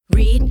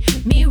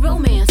Read me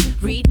romance.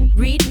 Read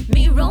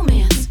me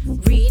romance.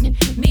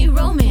 Read me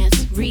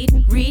romance.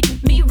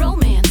 Read me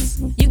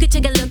romance. You could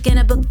take a look in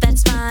a book,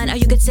 that's fine. Or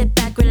you could sit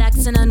back,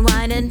 relax, and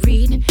unwind and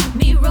read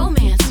me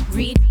romance.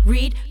 Read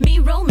me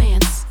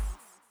romance.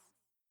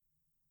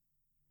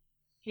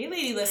 Hey,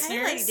 lady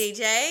listeners. Hey,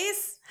 lady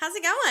DJs. How's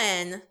it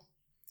going?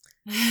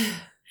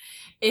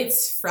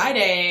 It's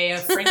Friday,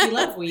 Frankie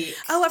Love Week.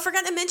 Oh, I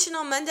forgot to mention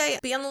on Monday,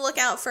 be on the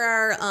lookout for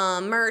our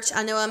merch.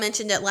 I know I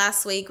mentioned it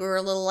last week. We were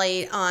a little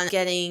late on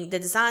getting the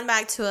design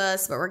back to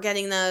us, but we're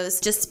getting those.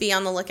 Just be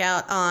on the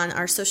lookout on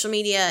our social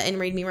media and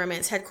Read Me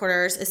Romance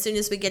headquarters. As soon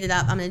as we get it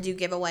up, I'm going to do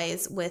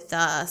giveaways with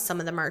some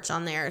of the merch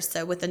on there.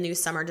 So with the new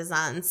summer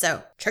design.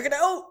 So check it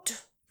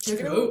out. Check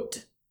it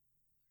out.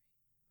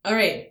 All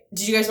right.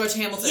 Did you guys watch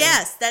Hamilton?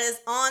 Yes, that is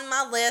on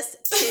my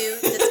list to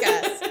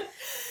discuss.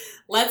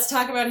 Let's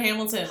talk about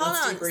Hamilton. Hold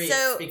Let's on. do brief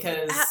So,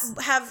 because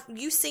have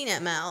you seen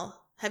it, Mel?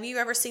 Have you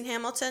ever seen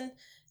Hamilton?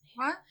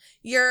 What?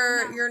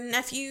 Your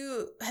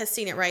nephew has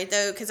seen it, right?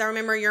 Though, because I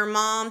remember your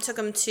mom took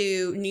him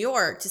to New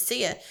York to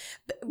see it.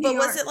 But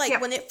was it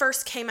like when it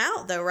first came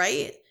out, though?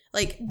 Right?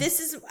 Like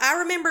I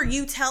remember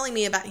you telling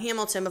me about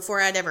Hamilton before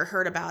I'd ever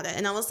heard about it,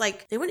 and I was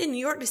like, they went to New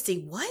York to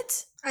see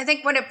what? I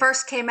think when it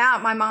first came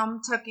out, my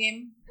mom took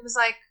him. It was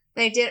like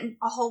they did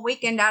a whole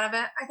weekend out of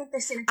it. I think they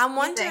seen. I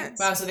wonder.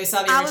 Wow, so they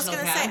saw the original cast. I was going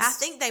to say, I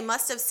think they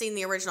must have seen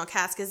the original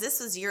cast because this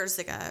was years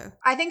ago.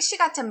 I think she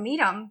got to meet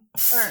him,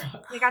 or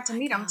they got to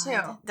meet him too.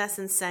 That's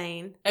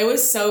insane. It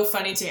was so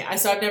funny to me.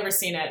 So I've never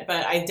seen it,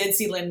 but I did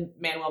see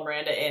Lin-Manuel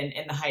Miranda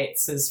in The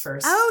Heights, his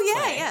first. Oh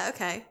yeah, play, yeah,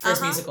 okay.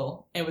 First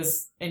musical. It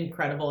was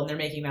incredible, and they're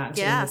making that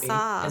into a movie I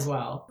saw. as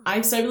well.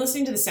 I've been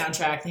listening to the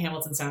soundtrack, the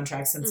Hamilton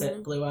soundtrack, since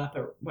it blew up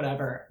or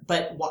whatever.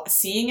 But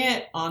seeing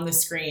it on the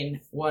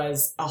screen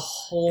was a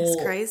whole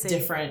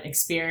different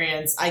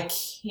experience. I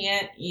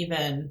can't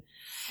even.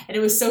 And it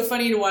was so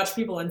funny to watch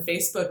people on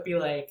Facebook be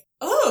like,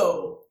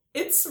 "Oh,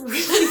 it's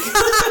really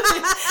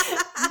good.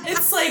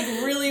 It's like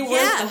really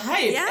worth the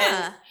hype."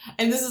 Yeah.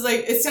 And this is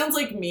like, it sounds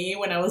like me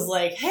when I was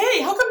like,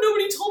 "Hey, how come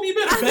nobody told me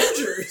about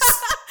Avengers?"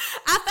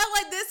 I felt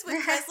like this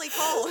with Presley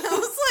Cole. I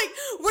was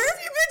like, where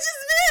have you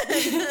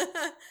bitches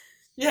been?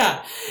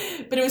 Yeah.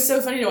 But it was so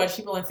funny to watch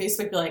people on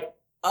Facebook be like,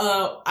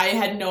 "Oh, I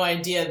had no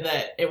idea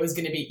that it was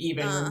going to be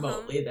even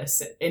remotely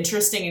this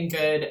interesting and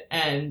good."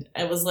 And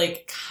it was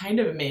like kind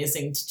of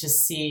amazing to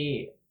just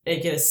see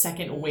it get a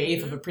second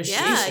wave of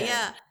appreciation.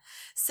 Yeah.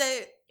 So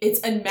it's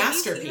a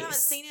masterpiece. You haven't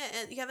seen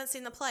it. You haven't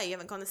seen the play. You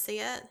haven't gone to see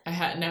it.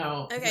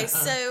 No. Okay,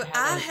 so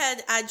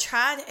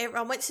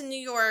I went to New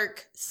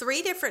York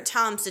 3 different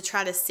times to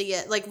try to see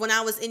it. Like when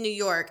I was in New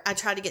York, I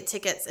tried to get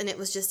tickets and it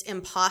was just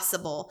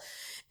impossible.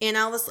 And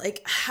I was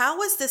like,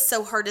 how is this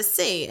so hard to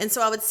see? And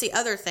so I would see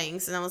other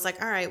things and I was like,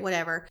 all right,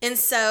 whatever. And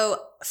so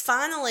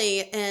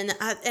finally,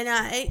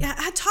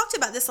 I talked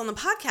about this on the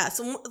podcast.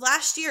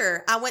 Last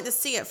year, I went to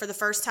see it for the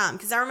first time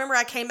because I remember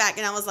I came back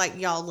and I was like,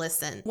 y'all,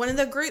 listen. One of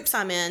the groups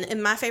I'm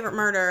in My Favorite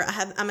Murder,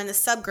 I'm in a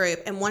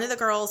subgroup, and one of the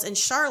girls in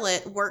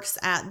Charlotte works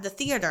at the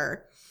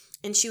theater.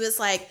 And she was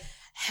like,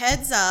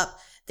 heads up.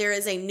 There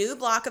is a new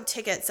block of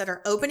tickets that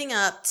are opening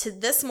up to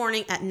this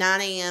morning at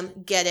 9 a.m.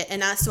 Get it.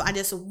 And so I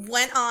just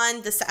went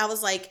on this. I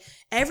was like,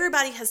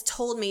 everybody has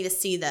told me to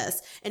see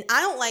this. And I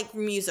don't like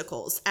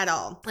musicals at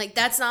all. Like,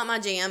 that's not my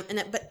jam.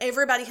 But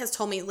everybody has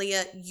told me,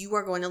 Leah, you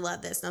are going to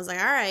love this. And I was like,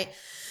 all right.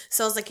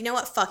 So I was like, you know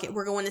what? Fuck it.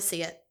 We're going to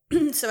see it.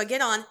 So I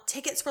get on.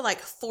 Tickets were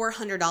like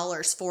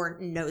 $400 for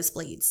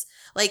nosebleeds.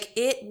 Like,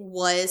 it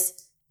was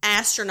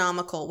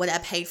astronomical what I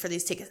paid for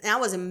these tickets. And I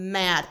was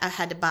mad I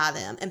had to buy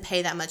them and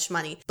pay that much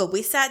money. But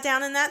we sat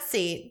down in that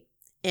seat,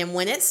 and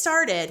when it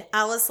started,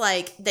 I was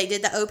like, they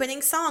did the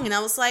opening song, and I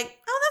was like,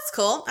 oh, that's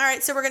cool. All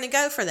right, so we're going to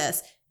go for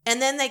this.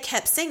 And then they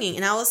kept singing,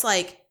 and I was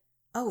like,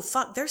 oh,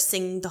 fuck, they're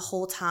singing the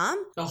whole time?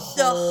 The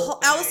whole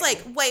I was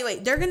like,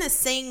 wait, they're going to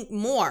sing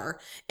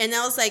more. And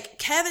I was like,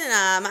 Kevin and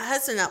I, my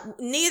husband and I,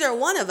 neither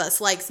one of us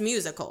likes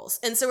musicals.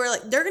 And so we're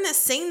like, they're going to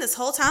sing this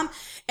whole time?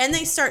 And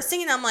they start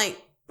singing. I'm like,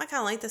 I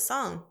kind of like this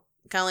song.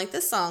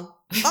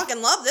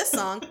 Fucking love this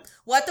song.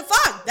 What the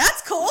fuck?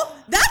 That's cool.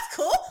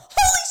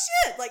 Holy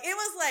shit. Like, it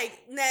was like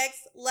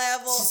next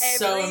level.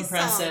 So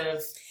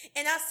impressive. Song.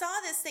 And I saw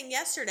this thing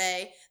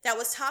yesterday that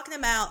was talking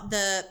about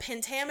the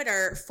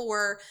pentameter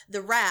for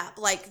the rap,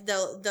 like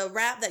the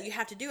rap that you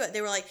have to do it.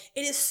 They were like,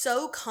 it is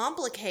so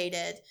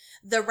complicated.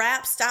 The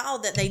rap style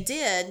that they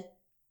did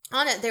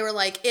on it, they were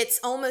like,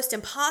 it's almost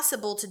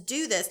impossible to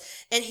do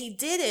this. And he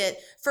did it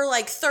for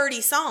like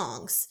 30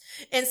 songs.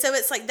 And so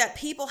it's like that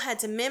people had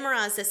to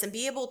memorize this and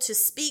be able to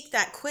speak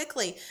that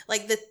quickly.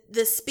 Like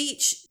the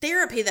speech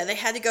therapy that they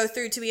had to go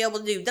through to be able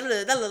to do,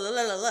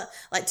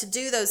 like to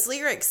do those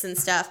lyrics and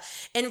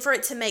stuff. And for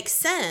it to make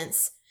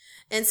sense.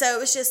 And so it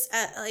was just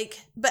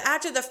but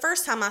after the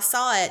first time I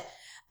saw it,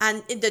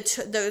 and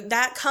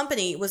that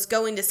company was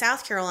going to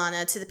South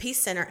Carolina to the Peace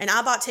Center, and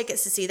I bought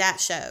tickets to see that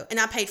show, and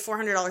I paid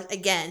 $400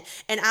 again,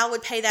 and I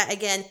would pay that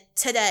again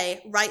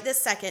today, right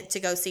this second, to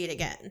go see it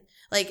again.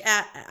 Like,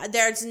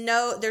 there's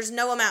no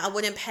amount I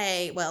wouldn't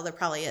pay. Well, there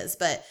probably is,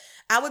 but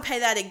I would pay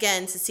that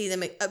again to see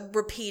them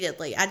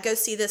repeatedly. I'd go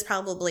see this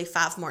probably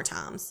 5 more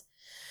times.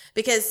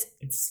 Because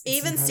it's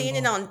even incredible. Seeing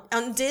it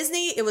on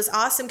Disney, it was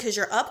awesome because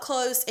you're up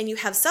close and you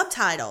have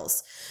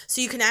subtitles. So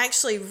you can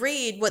actually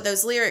read what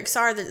those lyrics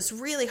are that it's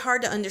really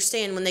hard to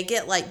understand when they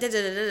get like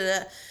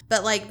da-da-da-da-da.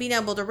 But like being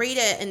able to read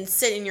it and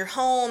sit in your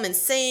home and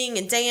sing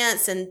and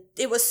dance, and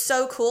it was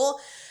so cool.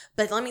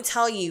 But let me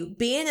tell you,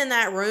 being in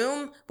that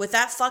room with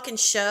that fucking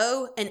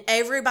show and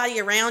everybody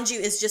around you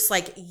is just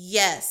like,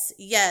 yes,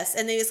 yes.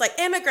 And then it's like,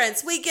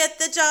 immigrants, we get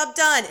the job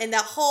done. And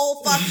that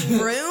whole fucking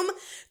room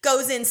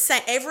goes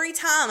insane. Every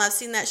time I've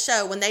seen that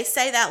show, when they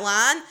say that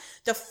line,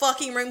 the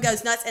fucking room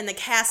goes nuts and the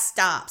cast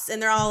stops.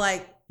 And they're all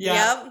like,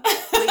 yep,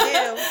 we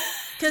do.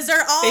 Because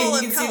they're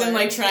all you can see them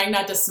like trying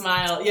not to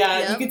smile.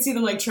 Yeah, you can see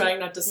them like trying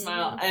not to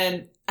smile.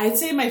 And I'd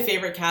say my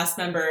favorite cast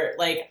member,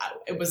 like,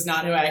 it was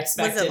not who I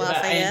expected,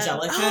 but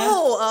Angelica.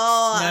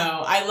 Oh.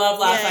 No, I love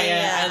Lafayette.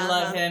 Yeah. I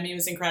love him. He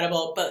was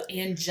incredible. But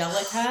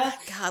Angelica.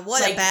 God,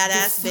 what a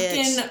badass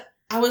bitch.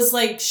 I was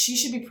like, she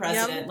should be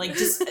president. Yep. Like,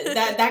 just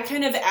that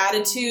kind of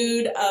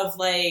attitude of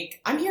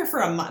like, I'm here for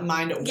a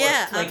mind at work.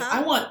 Yeah, like,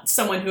 I want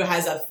someone who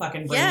has a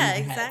fucking brain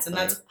in their heads. And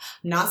that's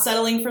not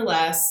settling for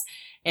less.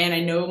 And I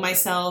know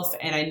myself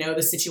and I know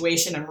the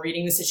situation. I'm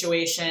reading the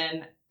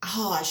situation.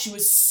 Oh, she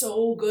was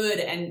so good.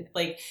 And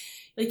like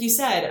you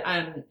said,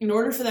 in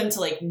order for them to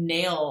like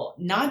nail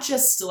not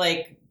just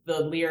like the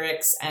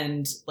lyrics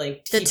and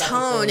like the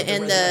tone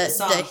and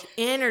the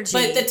energy,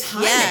 but the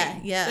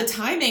timing, the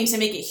timing to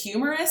make it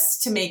humorous,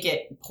 to make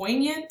it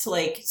poignant,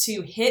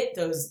 to hit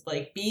those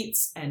like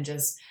beats and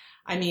just.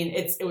 I mean,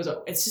 it's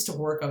just a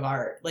work of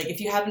art. Like, if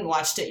you haven't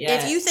watched it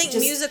yet, if you think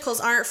musicals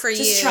aren't for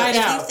you, try it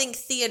out. If you think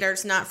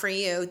theater's not for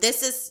you,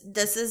 this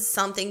is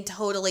something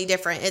totally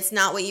different. It's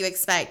not what you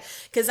expect.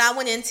 Because I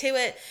went into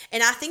it,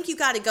 and I think you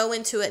got to go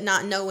into it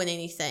not knowing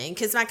anything.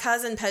 Because my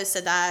cousin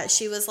posted that.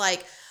 She was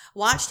like,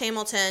 watched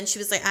Hamilton. She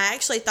was like, I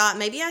actually thought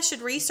maybe I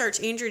should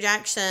research Andrew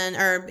Jackson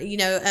or,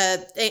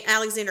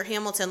 Alexander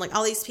Hamilton, like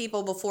all these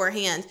people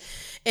beforehand.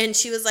 And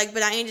she was like,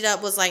 but I ended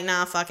up was like,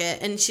 nah, fuck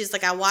it. And she's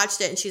like, I watched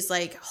it. And she's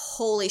like,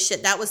 holy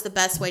shit, that was the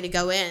best way to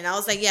go in. And I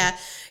was like, yeah,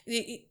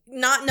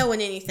 not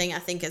knowing anything, I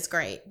think is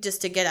great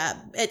just to get up.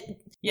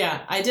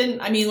 Yeah, I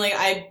didn't. I mean, like,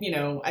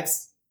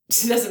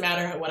 it doesn't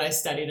matter what I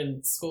studied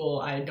in school.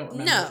 I don't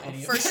remember any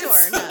of it. For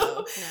sure.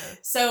 No.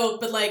 So,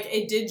 but like,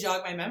 it did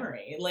jog my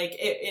memory. Like,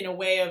 in a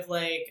way of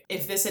like,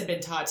 if this had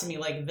been taught to me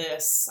like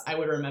this, I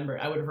would have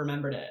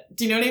remembered it.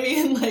 Do you know what I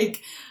mean?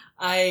 Like,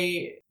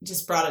 I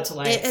just brought it to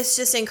life. It's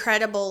just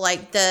incredible,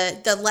 like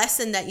the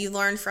lesson that you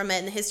learned from it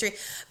in the history.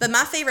 But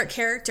my favorite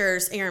character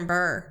is Aaron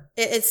Burr.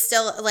 It's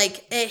still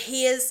like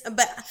he is,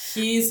 but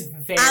he's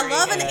very. I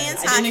love good. an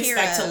anti-hero. I didn't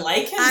expect to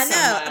like him. I know,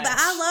 so much. But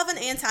I love an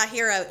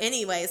anti-hero,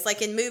 anyways.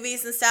 Like in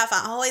movies and stuff,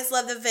 I always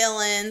love the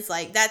villains.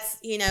 Like that's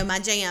my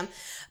jam.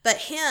 But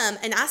him,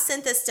 and I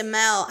sent this to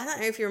Mel. I don't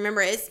know if you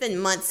remember. It's been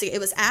months. It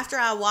was after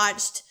I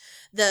watched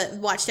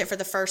it for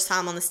the first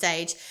time on the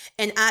stage.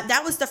 And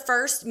that was the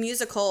first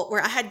musical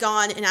where I had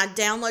gone and I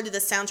downloaded the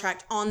soundtrack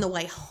on the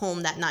way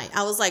home that night.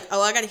 I was like,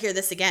 oh, I got to hear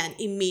this again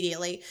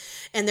immediately.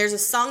 And there's a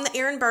song that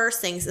Aaron Burr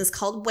sings. It's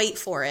called Wait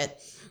For It.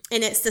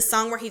 And it's the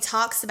song where he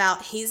talks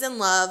about he's in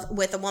love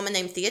with a woman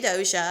named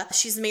Theodosia.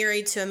 She's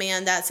married to a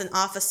man that's an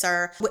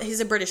officer. He's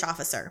a British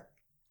officer.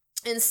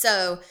 And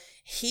so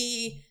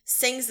he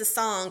sings the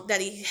song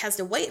that he has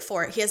to wait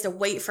for it. He has to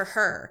wait for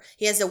her.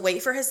 He has to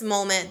wait for his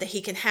moment that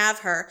he can have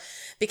her,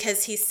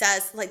 because he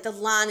says, like, the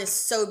line is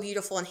so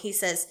beautiful. And he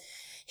says,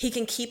 he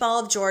can keep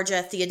all of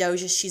Georgia,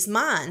 Theodosia, she's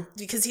mine.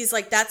 Because he's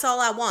like, that's all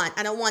I want.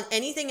 I don't want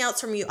anything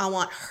else from you. I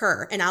want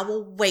her, and I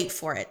will wait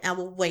for it. I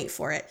will wait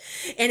for it.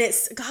 And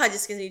it's, God,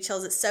 just gives me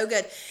chills. It's so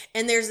good.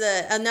 And there's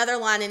another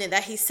line in it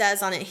that he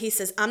says on it. He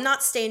says, I'm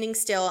not standing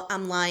still.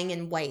 I'm lying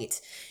in wait.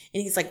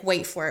 And he's like,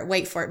 wait for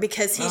it.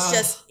 Because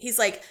he's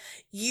like,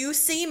 you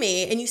see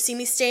me and you see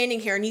me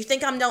standing here and you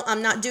think I'm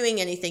not doing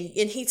anything.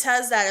 And he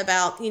says that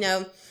about,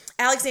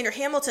 Alexander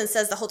Hamilton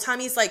says the whole time,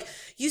 he's like,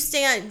 you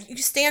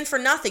stand for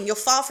nothing. You'll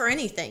fall for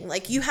anything.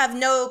 Like, you have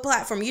no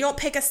platform. You don't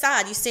pick a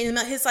side. You stand in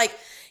the middle. He's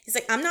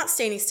like, I'm not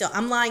standing still.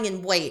 I'm lying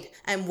in wait.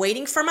 I'm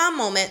waiting for my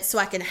moment so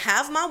I can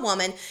have my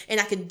woman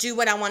and I can do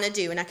what I want to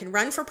do and I can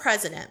run for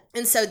president.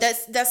 And so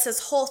that's his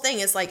whole thing,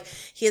 is like,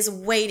 he is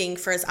waiting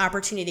for his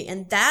opportunity.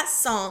 And that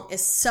song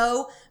is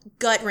so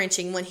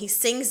gut-wrenching when he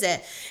sings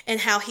it, and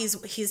how he's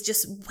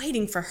just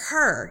waiting for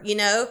her,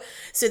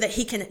 so that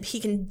he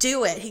can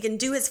do it. He can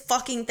do his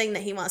fucking thing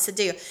that he wants to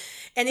do.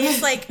 And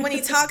he's like, when he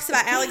talks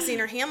about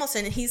Alexander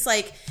Hamilton, he's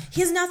like,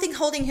 he has nothing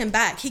holding him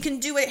back. He can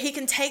do it. He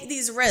can take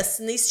these risks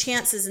and these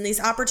chances and these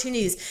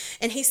opportunities.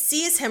 And he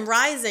sees him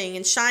rising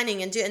and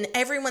shining and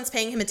everyone's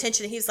paying him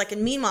attention. And he's like,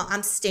 and meanwhile,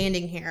 I'm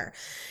standing here,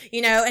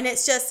 and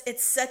it's such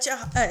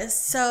it's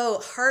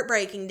so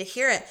heartbreaking to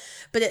hear it,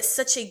 but it's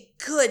such a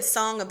good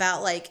song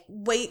about like,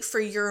 wait for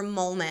your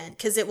moment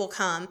because it will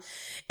come.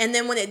 And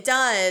then when it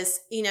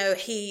does, you know,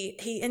 he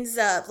ends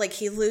up like,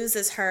 he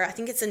loses her. I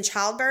think it's in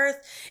childbirth,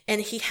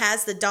 and he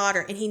has the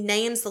daughter, and he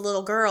names the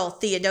little girl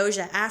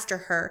Theodosia after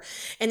her.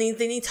 And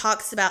then he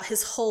talks about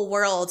his whole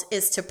world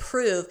is to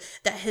prove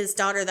that his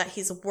daughter, that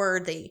he's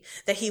worthy,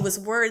 that he was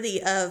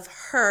worthy of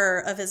her,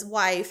 of his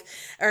wife,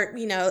 or,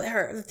 you know,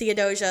 her,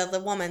 Theodosia, the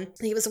woman.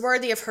 He was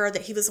worthy of her,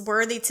 that he was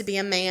worthy to be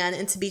a man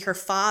and to be her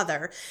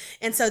father.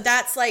 And so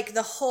that's like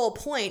the whole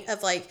point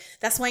of like,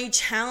 that's why he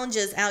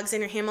challenges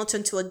Alexander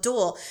Hamilton to a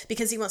duel,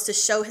 because he wants to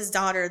show his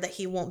daughter that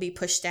he won't be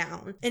pushed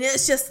down. And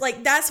it's just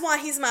like, that's why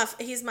he's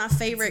my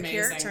favorite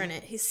character in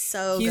it. He's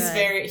so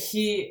good.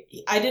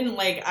 I didn't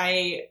like,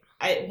 I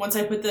once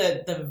I put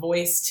the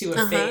voice to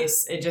a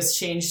face, it just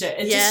changed it.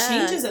 It just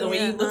changes it the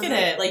way you look at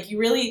it. Like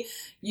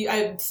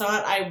I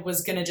thought I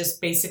was going to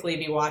just basically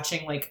be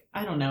watching like,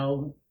 I don't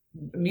know,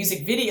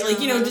 music video,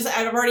 like, you know, just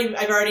I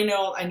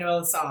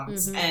know the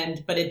songs,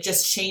 but it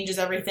just changes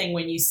everything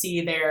when you see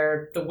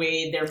the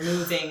way they're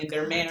moving and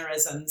their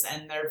mannerisms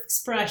and their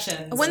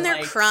expressions when they're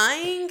like,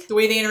 crying, the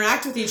way they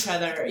interact with each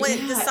other.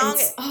 When the song,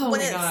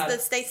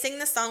 they sing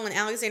the song when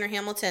Alexander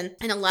Hamilton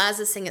and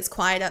Eliza sing "It's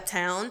Quiet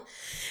Uptown,"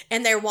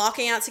 and they're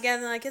walking out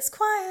together like, "It's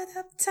quiet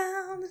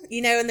uptown,"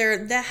 you know, and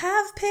they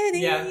have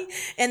pity,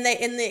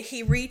 and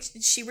she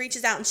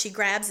reaches out and she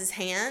grabs his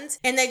hand,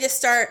 and they just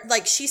start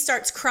like, she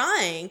starts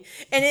crying.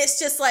 And it's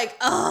just like,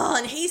 oh,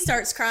 and he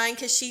starts crying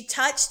because she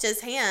touched his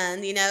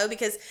hand, you know,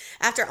 because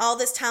after all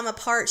this time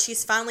apart,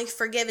 she's finally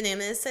forgiven him.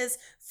 And it says,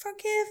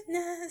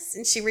 forgiveness.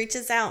 And she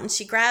reaches out and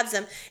she grabs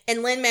him.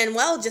 And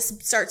Lin-Manuel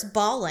just starts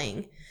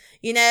bawling,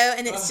 you know,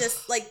 and it's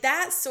just like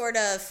that sort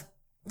of,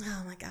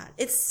 oh my God.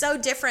 It's so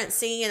different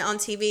seeing it on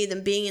TV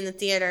than being in the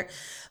theater.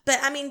 But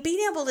I mean,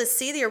 being able to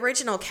see the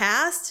original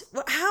cast,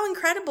 how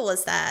incredible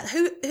is that?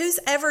 Who's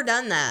ever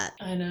done that?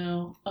 I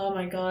know. Oh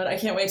my God. I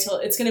can't wait till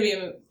it's going to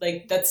be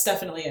like, that's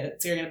definitely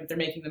it. So they're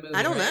making the movie.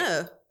 I don't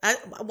know.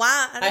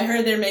 Why? I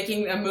heard they're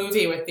making a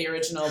movie with the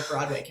original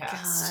Broadway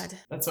cast. God.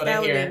 That's what I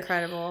hear. That would be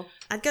incredible.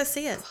 I'd go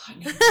see it.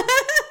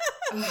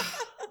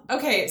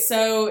 Okay.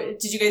 So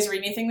did you guys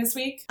read anything this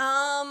week?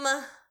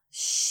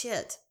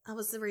 Shit. I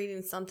was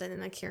reading something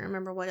and I can't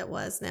remember what it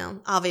was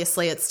now.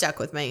 Obviously, it stuck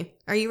with me.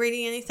 Are you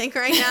reading anything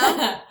right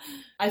now?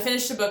 I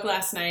finished a book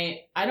last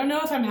night. I don't know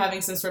if I'm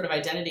having some sort of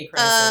identity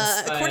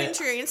crisis. According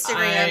to your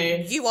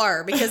Instagram, you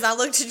are, because I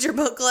looked at your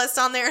book list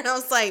on there and I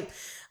was like,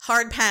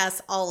 hard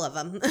pass, all of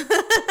them. Which one?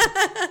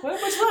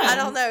 I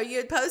don't know. You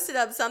had posted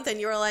up something.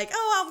 You were like,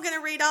 oh, I'm going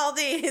to read all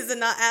these and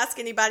not ask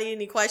anybody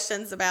any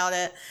questions about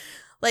it.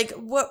 Like,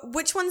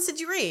 which ones did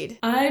you read?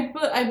 I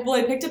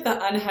picked up The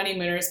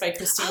Unhoneymooners by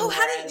Christine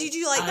Lauren. Did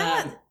you like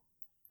that?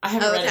 I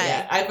haven't read it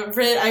yet.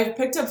 I've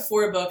picked up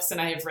 4 books and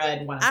I have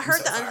read one of them. I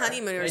heard The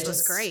Unhoneymooners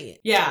was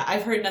great. Yeah,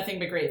 I've heard nothing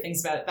but great things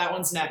about it. That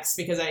one's next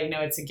because I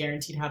know it's a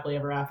guaranteed happily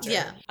ever after.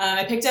 Yeah.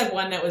 I picked up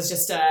one that was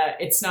just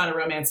it's not a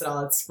romance at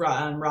all. It's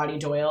Roddy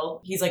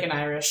Doyle. He's like an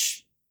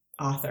Irish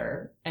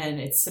author, and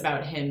it's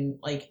about him,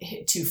 like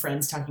 2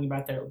 friends talking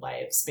about their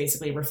lives,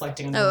 basically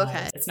reflecting on their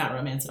lives. It's not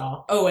romance at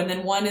all. Oh, and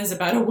then one is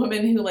about a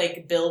woman who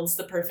like builds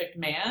the perfect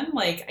man.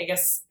 Like, I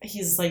guess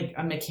he's like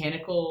a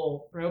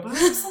mechanical robot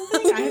or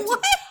something.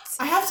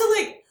 I have to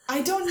like,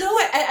 I don't know.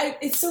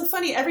 It's so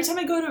funny. Every time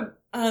I go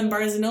to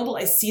Barnes & Noble,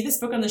 I see this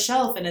book on the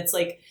shelf and it's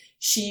like,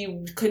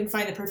 she couldn't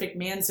find the perfect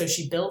man, so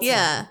she built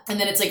him. And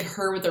then it's like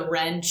her with a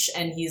wrench,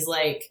 and he's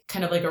like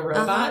kind of like a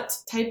robot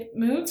type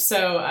move.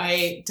 So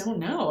I don't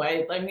know.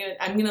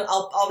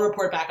 I'll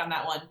report back on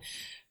that one.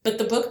 But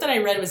the book that I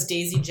read was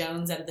Daisy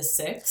Jones and the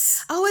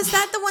Six. Oh, is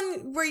that the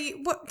one where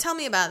tell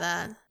me about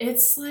that?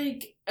 It's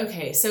like,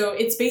 okay, so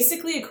it's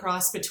basically a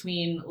cross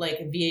between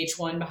like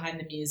VH1 Behind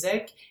the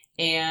Music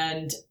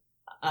and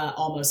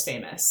Almost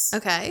Famous.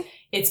 Okay.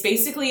 It's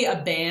basically a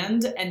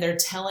band, and they're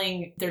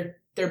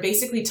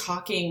basically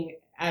talking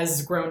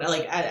as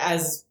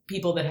as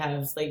people that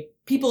have like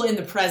people in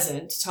the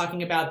present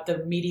talking about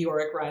the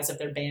meteoric rise of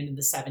their band in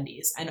the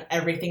 70s and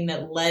everything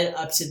that led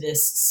up to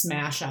this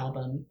smash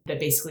album that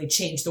basically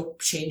changed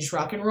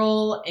rock and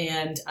roll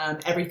and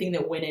everything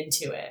that went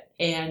into it.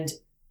 And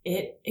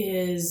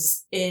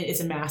it's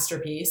a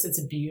masterpiece. It's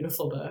a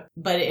beautiful book,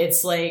 but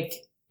it's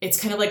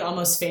kind of like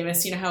Almost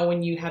Famous. You know how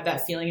when you have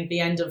that feeling at the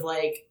end of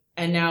like,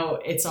 and now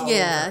it's all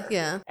over.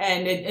 Yeah.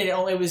 And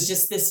it was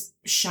just this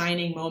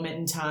shining moment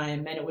in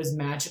time, and it was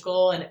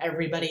magical, and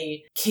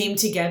everybody came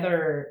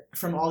together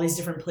from all these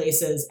different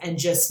places and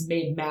just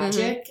made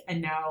magic.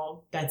 And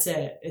now that's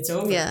it. It's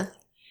over. Yeah.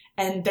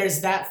 And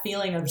there's that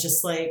feeling of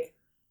just like,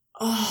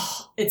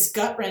 oh, it's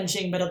gut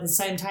wrenching, but at the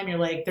same time, you're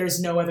like,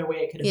 there's no other way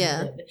it could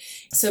have ended.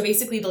 So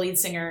basically, the lead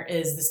singer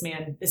is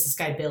this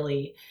guy,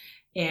 Billy,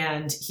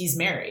 and he's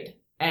married.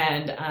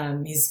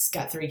 And he's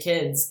got 3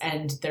 kids,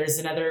 and there's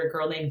another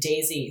girl named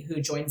Daisy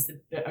who joins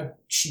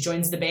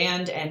the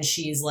band, and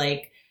she's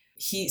like,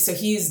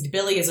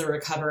 Billy is a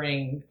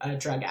recovering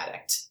drug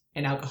addict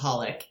and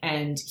alcoholic,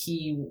 and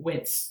he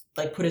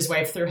put his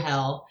wife through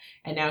hell,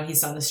 and now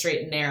he's on the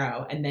straight and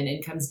narrow, and then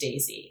in comes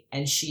Daisy,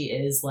 and she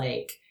is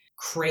like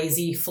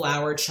crazy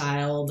flower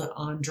child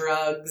on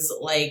drugs,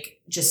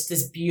 like just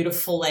this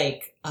beautiful,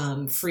 like,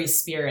 free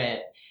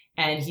spirit.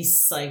 And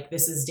he's like,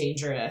 this is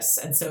dangerous.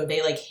 And so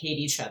they like hate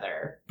each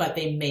other, but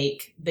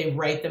they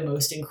write the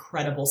most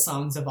incredible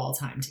songs of all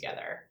time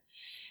together.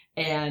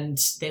 And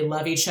they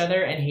love each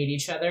other and hate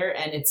each other.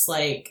 And it's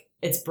like,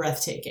 it's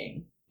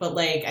breathtaking. But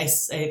like I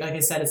said,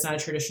 it's not a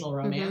traditional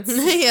romance.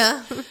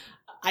 Yeah.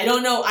 I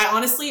don't know.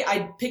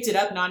 I picked it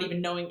up not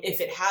even knowing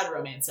if it had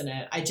romance in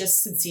it. I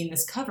just had seen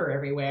this cover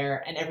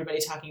everywhere and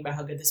everybody talking about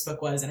how good this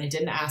book was. And I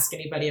didn't ask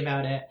anybody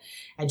about it.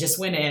 I just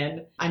went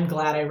in. I'm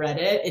glad I read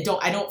it.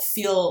 I don't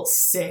feel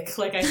sick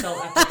like I felt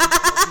after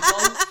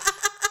people.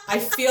 I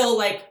feel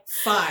like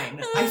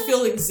fine. I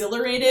feel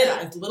exhilarated.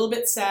 I'm a little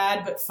bit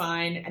sad, but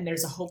fine. And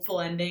there's a hopeful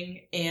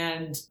ending.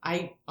 And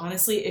I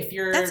honestly,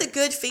 that's a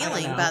good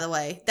feeling, by the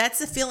way. That's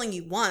the feeling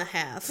you want to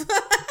have.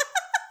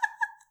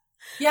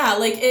 Yeah,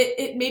 like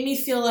it made me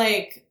feel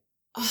like,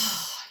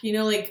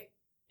 like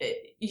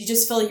you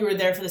just felt like you were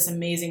there for this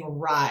amazing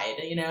ride,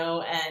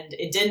 and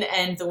it didn't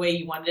end the way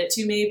you wanted it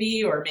to,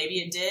 maybe, or maybe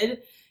it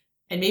did,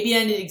 and maybe it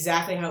ended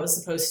exactly how it was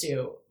supposed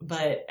to.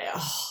 But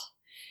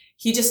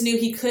he just knew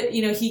he could,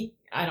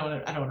 I don't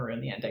want to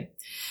ruin the ending.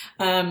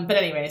 But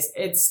anyways,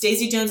 it's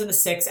Daisy Jones and the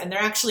Six, and they're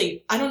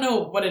actually, I don't know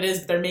what it is,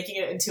 but they're making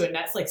it into a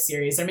Netflix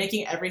series. They're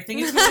making everything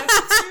into a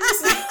Netflix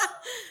series.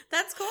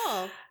 That's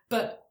cool.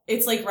 But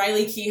it's like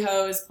Riley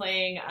Keough is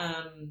playing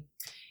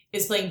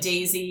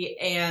Daisy,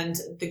 and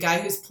the guy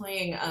who's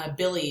playing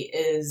Billy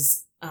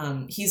is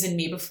he's in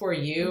Me Before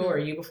You or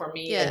You Before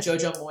Me, a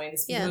JoJo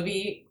Moynes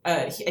movie.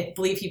 I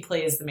believe he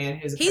plays the man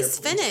who's he's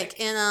Finnick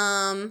in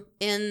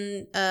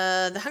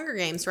The Hunger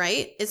Games,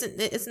 right? Isn't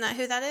that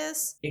who that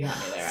is? You got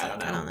me there.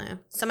 I don't know.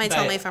 Somebody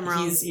tell me if I'm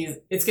wrong.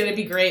 It's gonna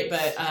be great,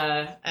 but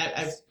I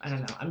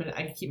don't know.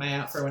 I can keep my eye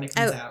out for when it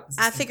comes out.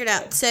 I figured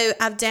out. So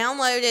I've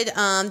downloaded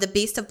The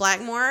Beast of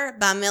Blackmore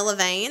by Milla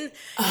Vane.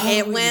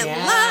 It went live.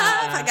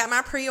 I got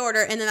my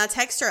pre-order, and then I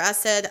texted her. I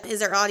said, "Is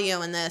there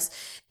audio in this?"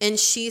 And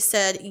she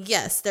said,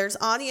 yes, there's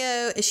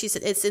audio. She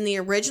said it's in the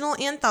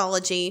original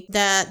anthology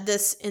that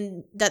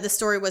the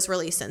story was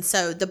released in.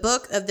 So the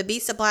book of The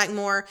Beast of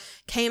Blackmore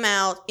came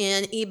out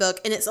in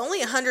ebook, and it's only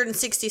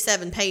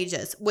 167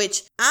 pages,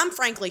 which I'm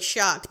frankly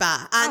shocked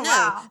by. I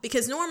know,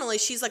 because normally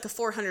she's like a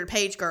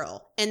 400-page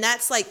girl, and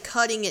that's like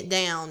cutting it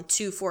down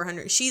to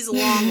 400. She's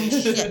long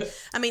as shit.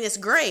 I mean, it's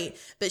great,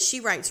 but she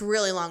writes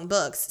really long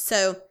books.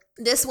 So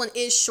this one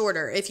is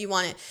shorter if you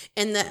want it.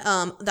 And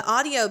the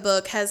audio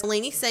book has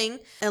Lainey Singh,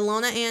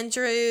 Ilona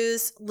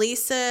Andrews,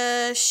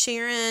 Lisa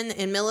Sharon,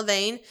 and Milla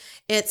Vane.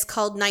 It's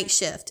called Night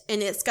Shift,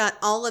 and it's got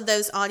all of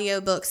those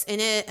audio books in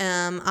it.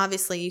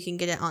 Obviously you can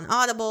get it on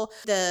Audible.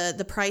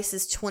 The price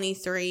is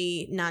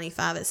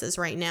 $23.95 it says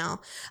right now.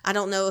 I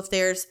don't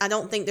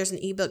think there's an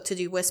ebook to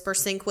do Whisper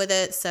Sync with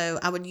it, so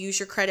I would use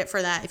your credit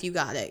for that if you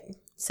got it.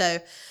 So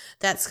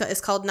it's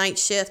called Night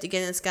Shift.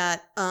 Again, it's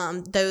got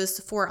those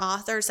 4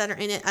 authors that are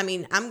in it. I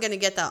mean, I'm going to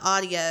get the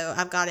audio.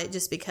 I've got it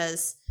just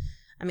because,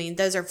 I mean,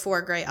 those are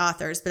 4 great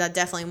authors, but I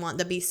definitely want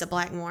The Beast of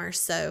Blackmore.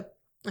 So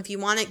if you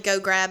want it, go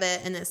grab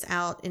it, and it's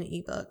out in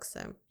ebook.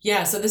 So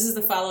yeah, so this is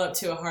the follow-up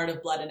to A Heart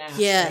of Blood and Ash,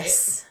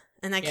 yes. Right?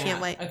 And I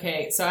can't wait.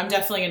 Okay, so I'm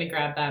definitely going to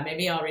grab that.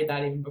 Maybe I'll read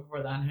that even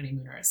before The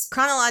Honeymooners.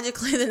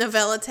 Chronologically, the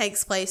novella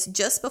takes place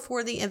just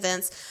before the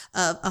events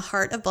of A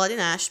Heart of Blood and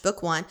Ash,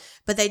 Book 1,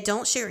 but they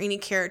don't share any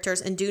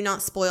characters and do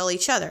not spoil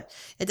each other.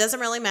 It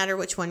doesn't really matter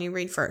which one you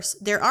read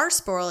first. There are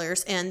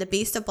spoilers in The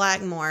Beast of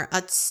Blackmore,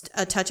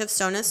 A Touch of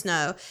Stone and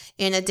Snow,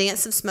 and A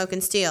Dance of Smoke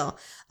and Steel,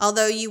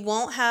 although you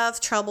won't have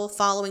trouble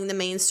following the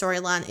main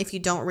storyline if you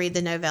don't read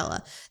the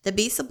novella. The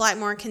Beast of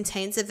Blackmore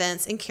contains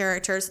events and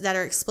characters that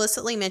are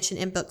explicitly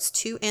mentioned in books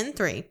 2 and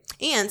 3.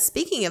 And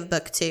speaking of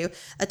book 2,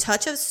 A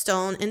Touch of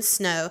Stone and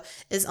Snow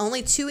is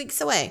only 2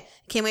 weeks away.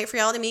 Can't wait for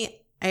y'all to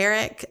meet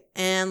Eric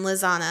and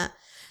Lizana,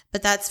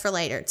 but that's for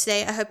later.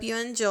 Today, I hope you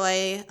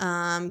enjoy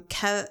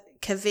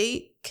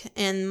Kavik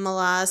and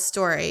Mala's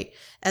story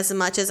as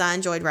much as I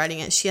enjoyed writing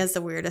it. She has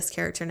the weirdest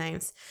character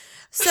names.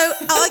 So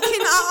can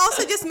I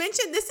also just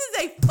mention, this is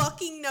a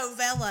fucking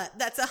novella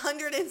that's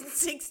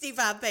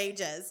 165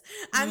 pages.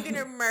 I'm going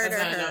to murder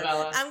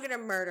her. I'm going to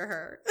murder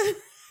her. I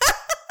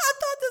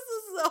thought this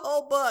was the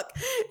whole book,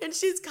 and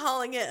she's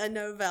calling it a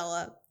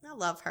novella. I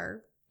love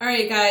her. All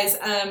right, guys.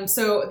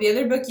 So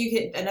another book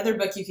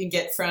you can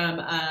get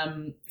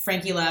from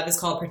Frankie Love is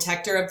called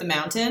Protector of the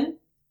Mountain.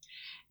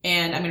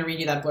 And I'm going to read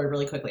you that blurb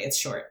really quickly. It's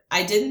short.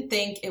 I didn't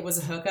think it was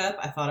a hookup.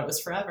 I thought it was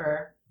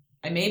forever.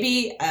 I may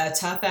be a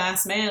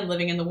tough-ass man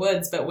living in the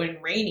woods, but when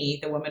Rainey,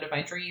 the woman of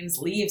my dreams,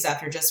 leaves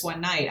after just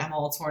one night, I'm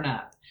all torn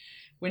up.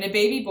 When a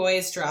baby boy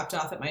is dropped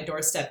off at my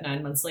doorstep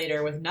 9 months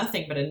later with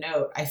nothing but a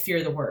note, I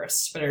fear the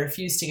worst, but I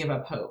refuse to give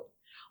up hope.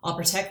 I'll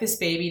protect this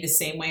baby the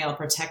same way I'll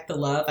protect the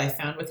love I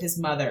found with his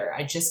mother.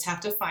 I just have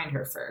to find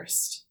her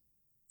first.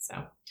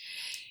 So,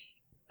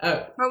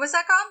 what was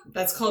that called?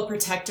 That's called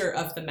Protector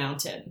of the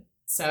Mountain.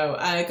 So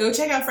go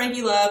check out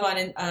Frankie Love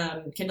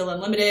on Kindle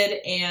Unlimited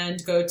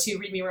and go to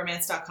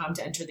readmeromance.com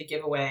to enter the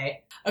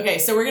giveaway. Okay,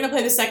 so we're going to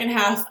play the second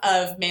half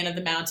of Man of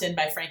the Mountain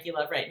by Frankie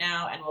Love right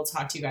now, and we'll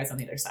talk to you guys on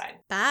the other side.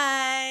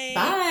 Bye.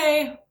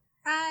 Bye.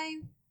 Bye.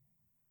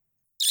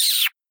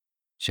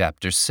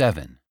 Chapter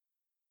 7.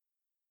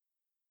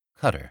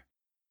 Cutter.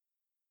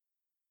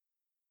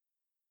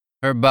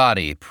 Her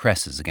body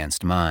presses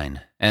against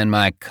mine, and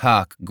my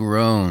cock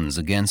groans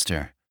against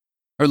her.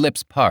 Her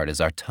lips part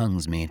as our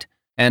tongues meet,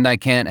 and I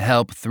can't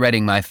help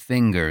threading my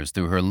fingers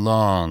through her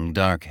long,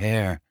 dark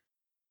hair.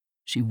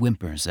 She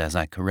whimpers as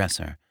I caress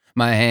her,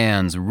 my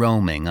hands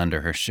roaming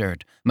under her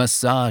shirt,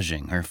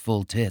 massaging her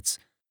full tits,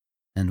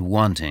 and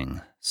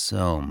wanting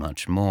so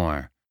much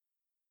more.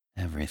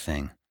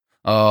 Everything,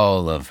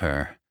 all of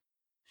her.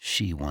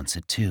 She wants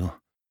it too.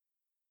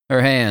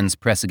 Her hands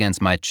press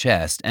against my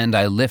chest, and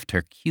I lift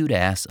her cute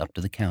ass up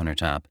to the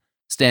countertop,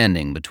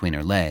 standing between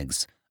her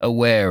legs,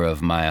 aware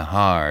of my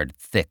hard,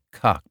 thick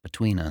cock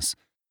between us.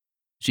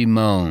 She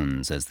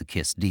moans as the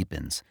kiss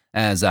deepens,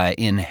 as I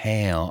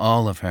inhale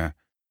all of her.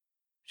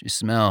 She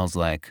smells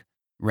like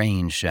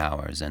rain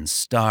showers and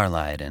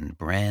starlight and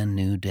brand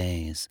new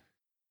days.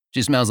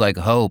 She smells like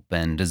hope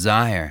and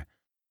desire,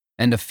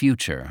 and a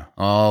future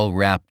all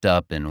wrapped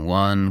up in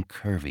one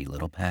curvy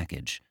little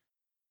package.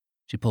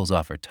 She pulls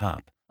off her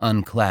top,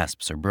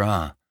 unclasps her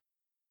bra.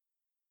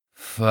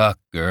 Fuck,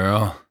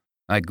 girl,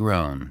 I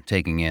groan,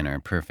 taking in her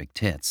perfect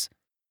tits.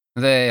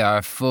 They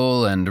are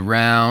full and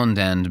round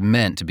and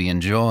meant to be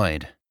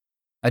enjoyed.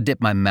 I dip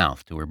my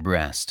mouth to her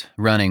breast,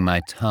 running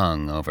my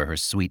tongue over her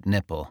sweet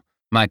nipple,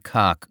 my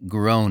cock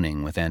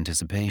groaning with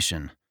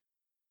anticipation.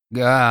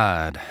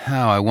 God,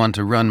 how I want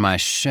to run my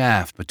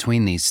shaft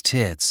between these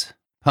tits,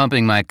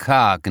 pumping my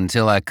cock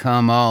until I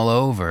come all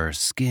over her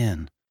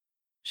skin.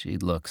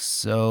 She'd look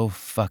so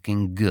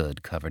fucking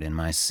good covered in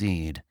my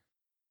seed.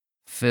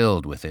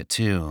 Filled with it,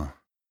 too.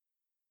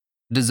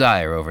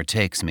 Desire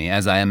overtakes me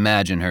as I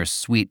imagine her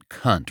sweet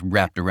cunt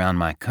wrapped around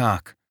my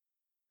cock.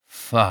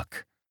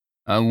 Fuck.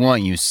 I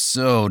want you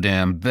so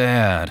damn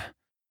bad,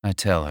 I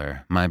tell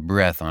her, my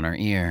breath on her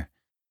ear.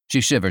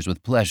 She shivers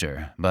with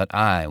pleasure, but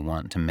I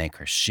want to make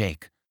her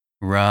shake,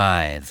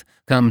 writhe,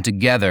 come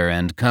together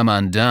and come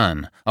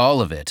undone, all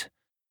of it.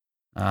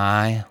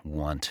 I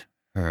want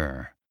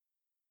her.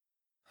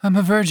 I'm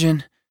a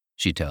virgin,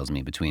 she tells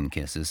me between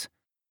kisses.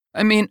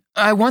 I mean,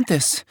 I want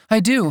this,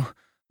 I do,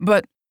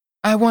 but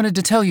I wanted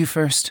to tell you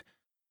first.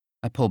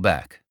 I pull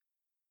back.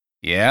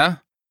 Yeah?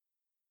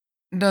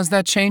 Does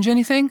that change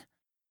anything?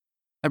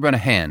 I run a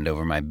hand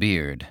over my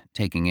beard,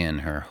 taking in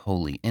her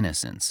holy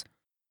innocence.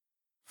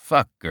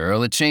 Fuck,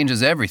 girl, it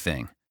changes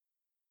everything.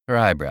 Her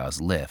eyebrows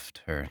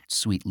lift, her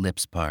sweet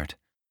lips part.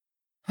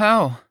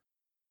 How?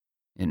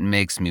 It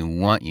makes me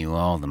want you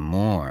all the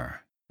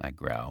more, I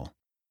growl.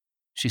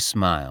 She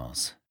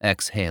smiles,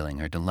 exhaling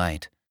her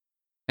delight.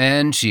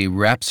 And she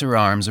wraps her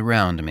arms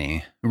around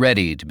me,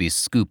 ready to be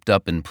scooped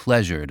up and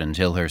pleasured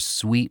until her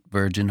sweet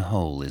virgin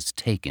hole is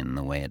taken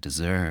the way it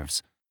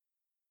deserves.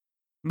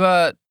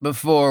 But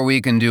before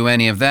we can do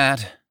any of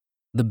that,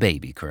 the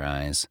baby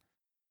cries.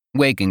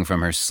 Waking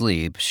from her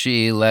sleep,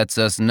 she lets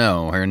us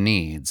know her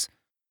needs.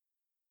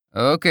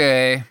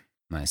 Okay,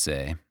 I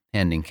say,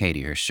 handing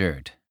Katie her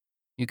shirt.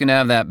 You can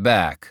have that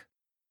back,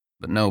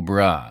 but no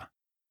bra.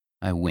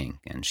 I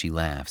wink and she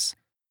laughs.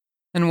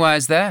 And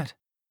why's that?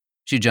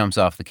 She jumps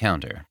off the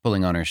counter,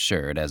 pulling on her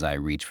shirt as I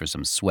reach for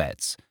some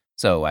sweats,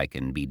 so I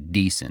can be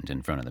decent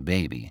in front of the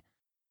baby.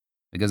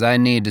 Because I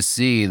need to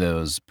see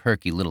those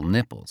perky little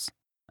nipples,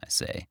 I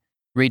say,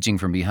 reaching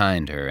from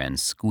behind her and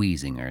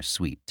squeezing her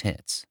sweet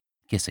tits,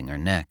 kissing her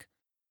neck.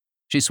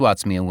 She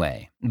swats me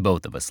away,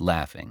 both of us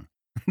laughing.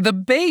 The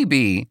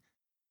baby!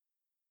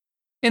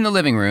 In the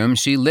living room,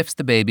 she lifts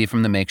the baby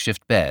from the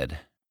makeshift bed,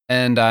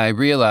 and I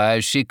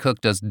realize she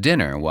cooked us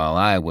dinner while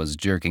I was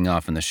jerking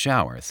off in the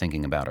shower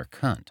thinking about her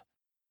cunt.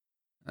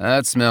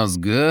 That smells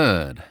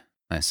good,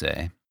 I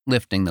say,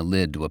 lifting the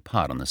lid to a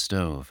pot on the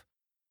stove.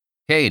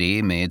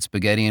 Katie made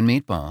spaghetti and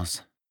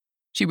meatballs.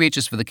 She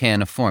reaches for the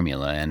can of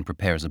formula and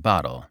prepares a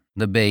bottle,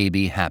 the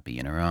baby happy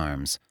in her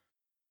arms.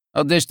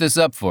 I'll dish this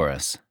up for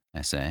us,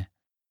 I say.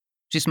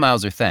 She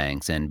smiles her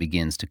thanks and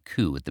begins to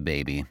coo at the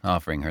baby,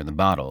 offering her the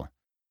bottle.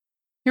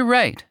 You're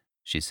right,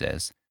 she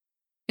says.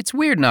 It's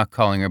weird not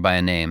calling her by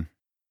a name.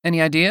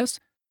 Any ideas?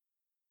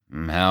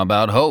 How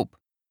about Hope?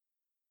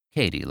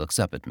 Katie looks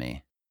up at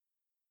me.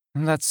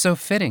 That's so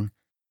fitting.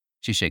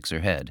 She shakes her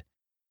head.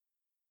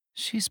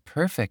 She's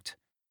perfect.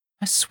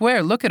 I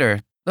swear, look at her.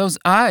 Those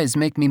eyes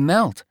make me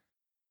melt.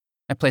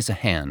 I place a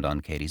hand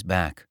on Katie's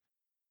back.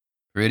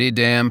 Pretty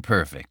damn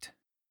perfect.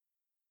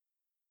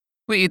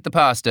 We eat the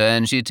pasta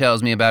and she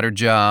tells me about her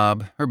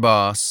job, her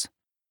boss.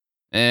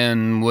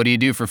 And what do you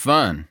do for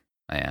fun?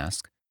 I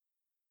ask.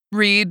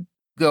 Read,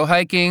 go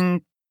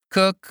hiking,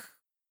 cook.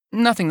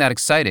 Nothing that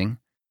exciting.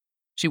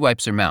 She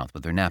wipes her mouth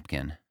with her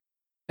napkin.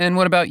 And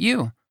what about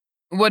you?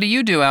 What do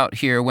you do out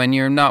here when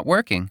you're not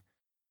working?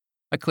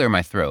 I clear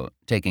my throat,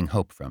 taking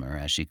Hope from her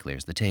as she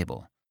clears the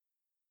table.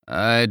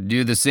 I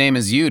do the same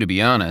as you, to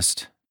be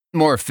honest.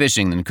 More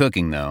fishing than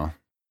cooking, though.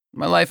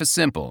 My life is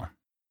simple.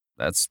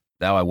 That's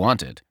how I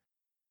want it.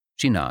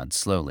 She nods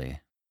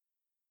slowly.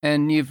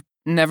 And you've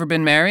never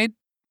been married?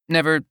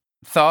 Never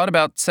thought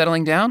about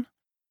settling down?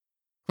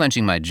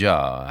 Clenching my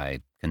jaw, I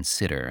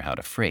consider how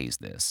to phrase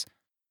this.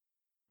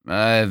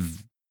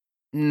 I've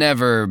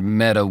never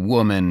met a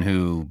woman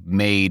who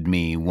made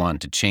me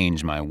want to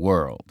change my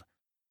world.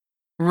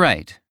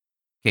 Right,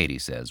 Katie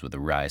says with a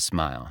wry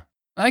smile.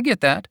 I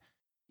get that.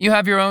 You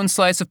have your own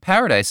slice of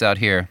paradise out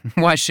here.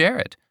 Why share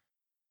it?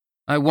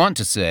 I want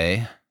to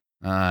say,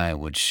 I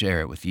would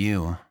share it with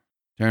you.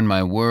 Turn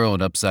my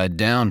world upside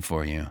down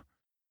for you.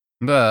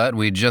 But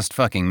we just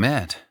fucking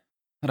met.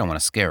 I don't want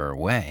to scare her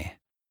away.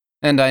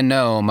 And I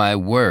know my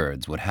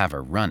words would have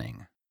her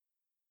running.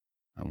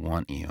 I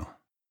want you.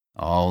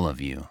 All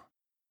of you.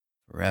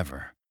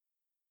 Forever.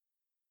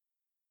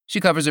 She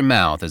covers her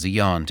mouth as a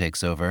yawn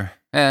takes over,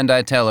 and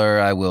I tell her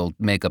I will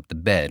make up the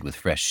bed with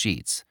fresh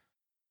sheets.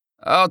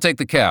 I'll take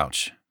the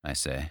couch, I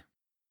say.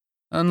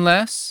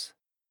 Unless...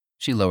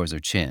 She lowers her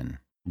chin,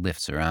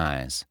 lifts her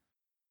eyes.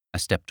 I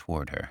step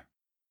toward her.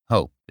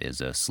 Hope is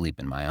asleep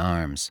in my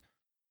arms.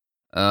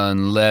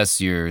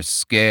 Unless you're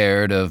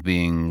scared of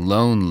being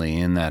lonely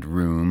in that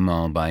room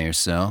all by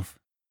yourself.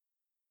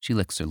 She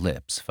licks her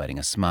lips, fighting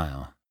a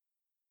smile.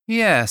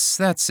 Yes,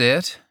 that's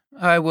it.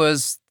 I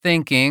was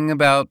thinking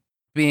about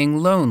being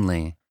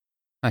lonely.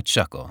 I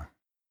chuckle.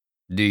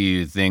 Do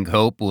you think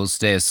Hope will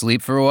stay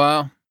asleep for a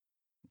while?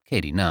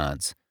 Katie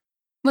nods.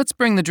 Let's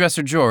bring the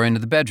dresser drawer into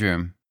the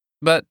bedroom.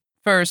 But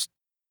first,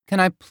 can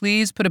I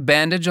please put a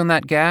bandage on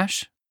that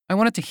gash? I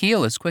want it to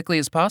heal as quickly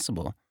as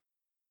possible.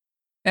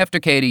 After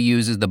Katie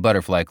uses the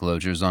butterfly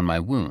closures on my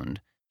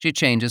wound, she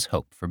changes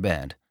Hope for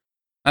bed.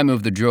 I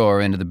move the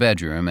drawer into the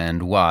bedroom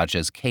and watch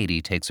as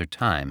Katie takes her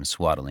time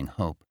swaddling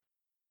Hope.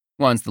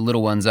 Once the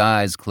little one's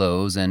eyes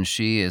close and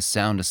she is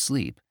sound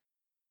asleep,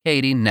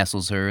 Katie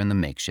nestles her in the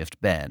makeshift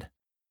bed.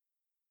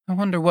 I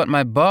wonder what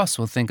my boss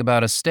will think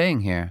about us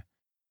staying here.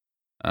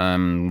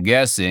 I'm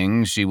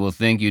guessing she will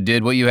think you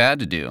did what you had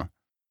to do.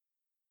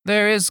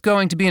 There is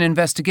going to be an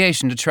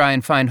investigation to try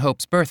and find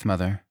Hope's birth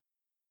mother.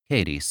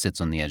 Katie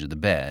sits on the edge of the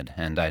bed,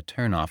 and I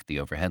turn off the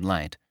overhead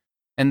light,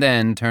 and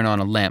then turn on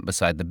a lamp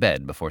beside the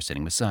bed before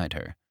sitting beside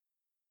her.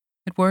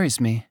 It worries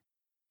me,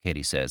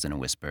 Katie says in a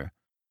whisper.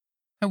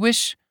 I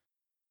wish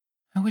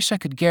I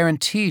could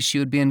guarantee she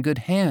would be in good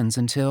hands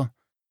until...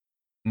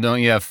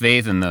 Don't you have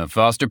faith in the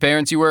foster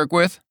parents you work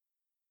with?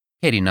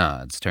 Katie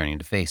nods, turning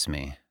to face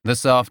me, the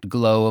soft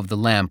glow of the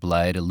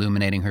lamplight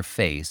illuminating her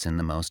face in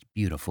the most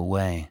beautiful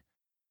way.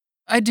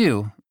 I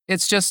do.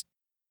 It's just...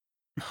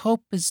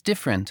 Hope is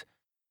different.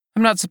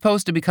 I'm not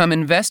supposed to become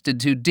invested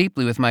too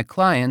deeply with my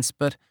clients,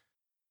 but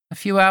a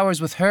few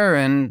hours with her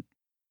and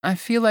I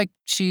feel like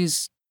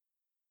she's...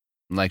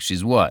 Like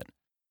she's what?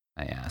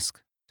 I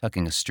ask,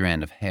 tucking a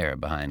strand of hair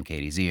behind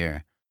Katie's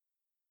ear.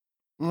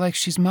 Like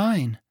she's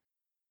mine.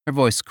 Her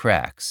voice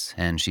cracks,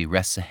 and she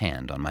rests a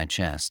hand on my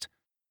chest.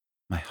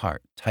 My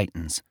heart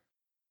tightens.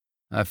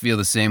 I feel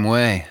the same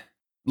way.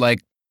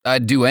 Like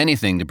I'd do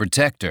anything to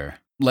protect her.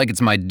 Like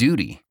it's my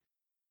duty.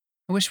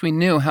 I wish we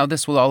knew how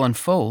this will all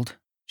unfold,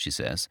 she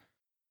says.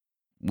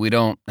 We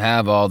don't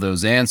have all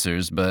those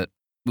answers, but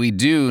we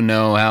do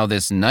know how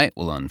this night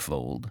will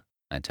unfold,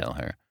 I tell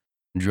her,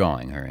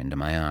 drawing her into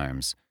my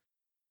arms.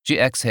 She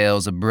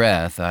exhales a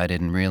breath I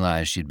didn't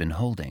realize she'd been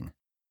holding.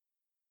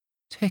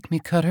 Take me,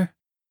 Cutter,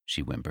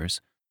 she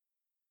whimpers.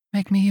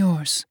 Make me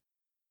yours.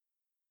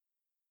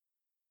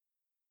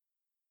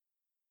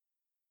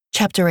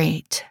 Chapter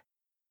 8.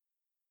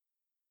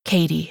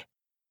 Katie.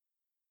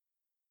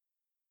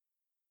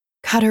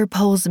 Cutter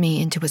pulls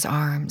me into his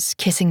arms,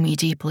 kissing me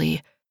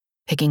deeply,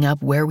 picking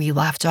up where we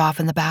left off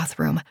in the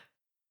bathroom.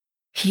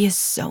 He is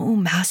so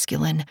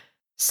masculine,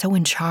 so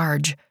in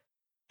charge,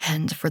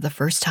 and for the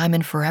first time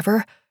in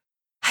forever,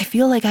 I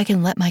feel like I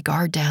can let my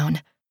guard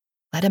down,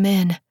 let him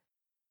in.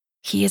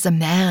 He is a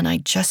man I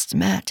just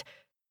met,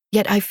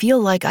 yet I feel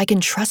like I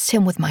can trust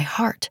him with my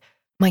heart,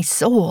 my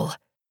soul,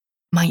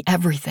 my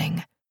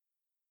everything.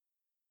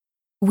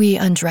 We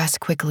undress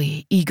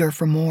quickly, eager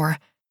for more,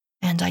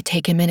 and I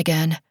take him in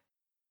again.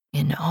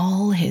 In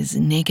all his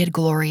naked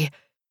glory,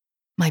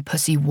 my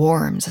pussy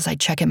warms as I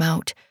check him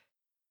out.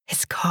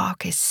 His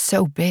cock is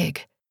so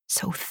big,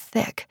 so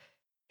thick,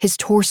 his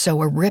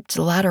torso a ripped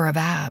ladder of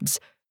abs,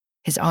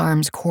 his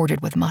arms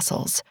corded with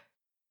muscles.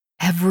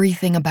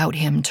 Everything about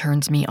him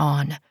turns me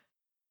on.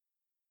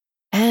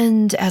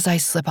 And as I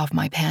slip off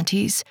my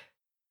panties,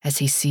 as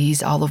he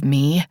sees all of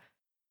me,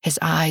 his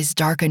eyes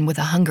darken with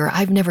a hunger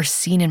I've never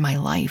seen in my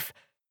life,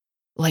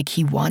 like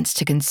he wants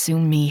to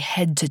consume me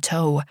head to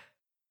toe.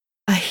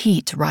 A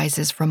heat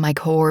rises from my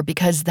core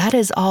because that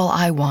is all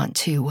I want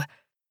too.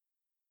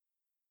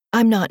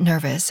 I'm not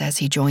nervous as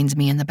he joins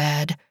me in the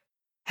bed,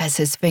 as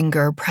his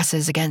finger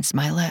presses against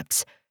my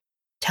lips,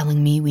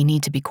 telling me we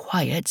need to be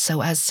quiet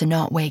so as to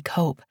not wake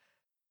Hope.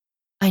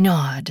 I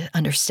nod,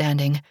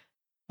 understanding,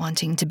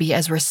 wanting to be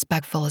as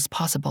respectful as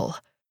possible.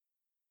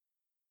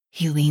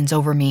 He leans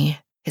over me,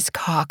 his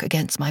cock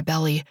against my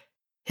belly,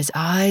 his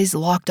eyes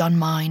locked on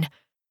mine.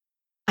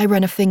 I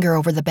run a finger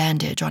over the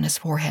bandage on his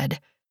forehead,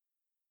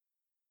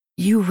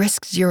 You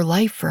risked your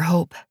life for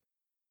Hope.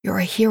 You're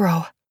a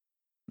hero.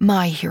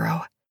 My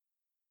hero.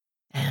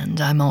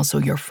 And I'm also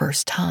your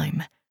first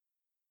time.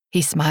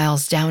 He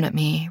smiles down at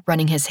me,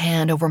 running his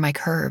hand over my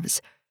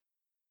curves.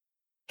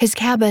 His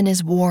cabin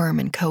is warm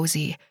and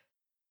cozy,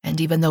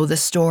 and even though the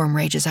storm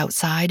rages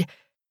outside,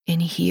 in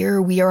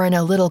here we are in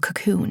a little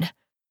cocoon.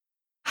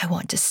 I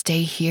want to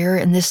stay here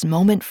in this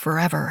moment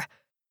forever.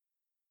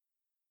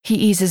 He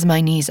eases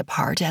my knees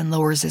apart and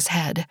lowers his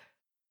head.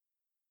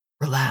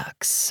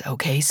 Relax,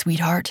 okay,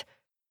 sweetheart?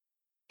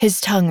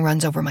 His tongue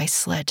runs over my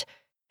slit,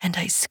 and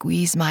I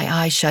squeeze my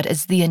eyes shut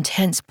as the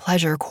intense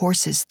pleasure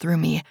courses through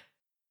me.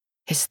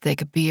 His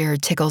thick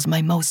beard tickles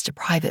my most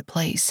private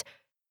place.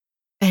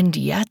 And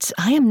yet,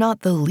 I am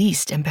not the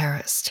least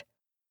embarrassed.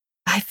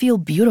 I feel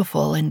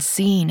beautiful and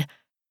seen.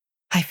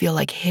 I feel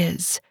like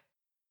his.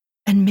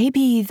 And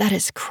maybe that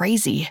is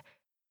crazy.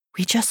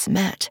 We just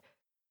met.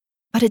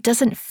 But it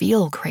doesn't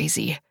feel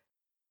crazy.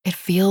 It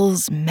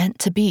feels meant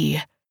to be.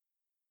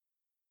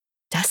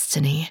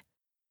 Destiny.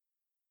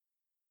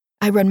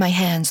 I run my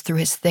hands through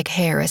his thick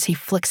hair as he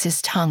flicks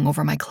his tongue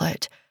over my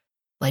clit,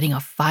 lighting a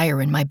fire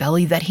in my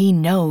belly that he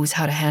knows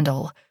how to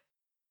handle.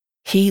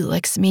 He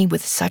licks me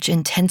with such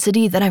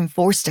intensity that I'm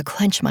forced to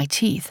clench my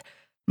teeth.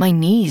 My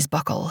knees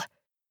buckle.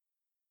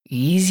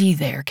 Easy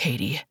there,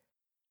 Katie.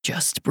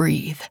 Just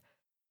breathe.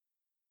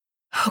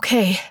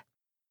 Okay.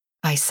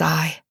 I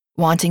sigh,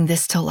 wanting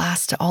this to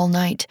last all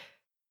night.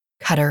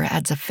 Cutter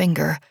adds a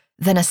finger,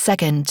 then a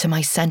second to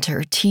my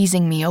center,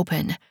 teasing me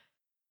open.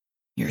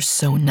 You're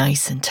so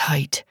nice and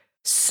tight.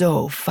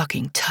 So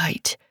fucking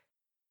tight.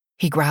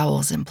 He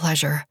growls in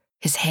pleasure,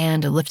 his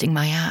hand lifting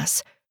my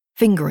ass,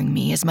 fingering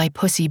me as my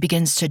pussy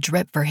begins to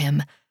drip for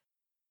him.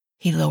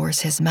 He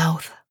lowers his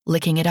mouth,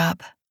 licking it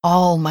up,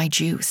 all my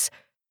juice,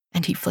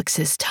 and he flicks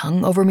his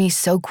tongue over me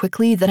so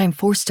quickly that I'm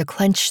forced to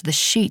clench the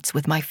sheets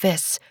with my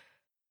fists,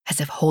 as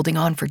if holding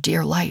on for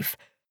dear life.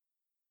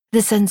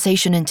 The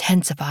sensation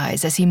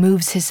intensifies as he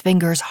moves his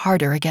fingers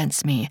harder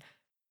against me.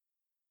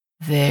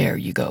 There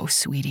you go,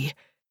 sweetie.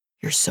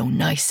 You're so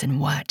nice and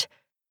wet.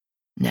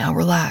 Now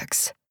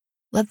relax.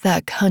 Let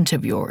that cunt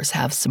of yours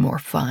have some more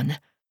fun.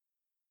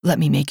 Let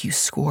me make you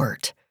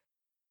squirt.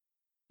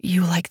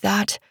 You like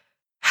that?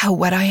 How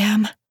wet I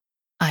am?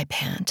 I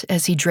pant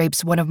as he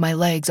drapes one of my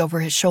legs over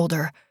his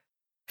shoulder,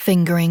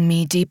 fingering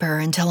me deeper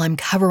until I'm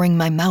covering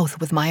my mouth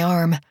with my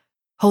arm,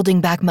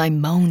 holding back my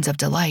moans of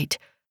delight.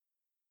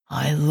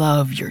 I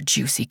love your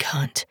juicy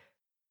cunt.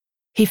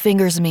 He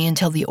fingers me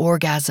until the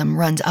orgasm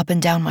runs up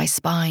and down my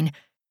spine,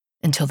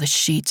 until the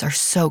sheets are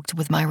soaked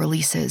with my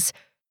releases,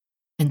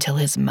 until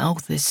his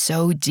mouth is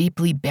so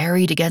deeply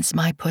buried against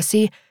my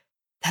pussy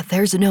that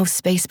there's no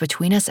space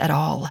between us at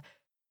all.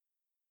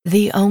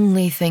 The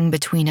only thing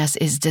between us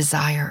is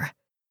desire.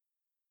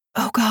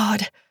 Oh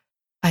God,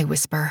 I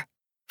whisper,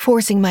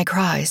 forcing my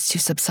cries to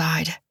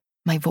subside,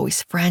 my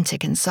voice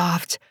frantic and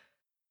soft.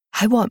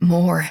 I want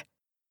more.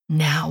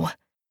 Now.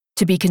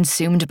 To be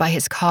consumed by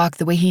his cock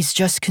the way he's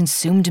just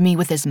consumed me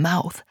with his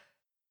mouth.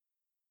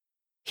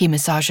 He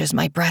massages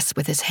my breasts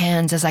with his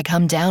hands as I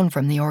come down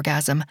from the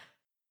orgasm.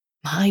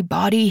 My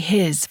body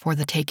his for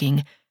the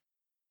taking.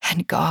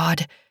 And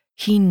God,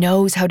 he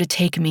knows how to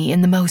take me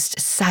in the most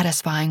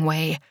satisfying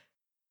way.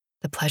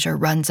 The pleasure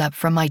runs up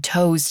from my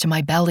toes to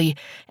my belly,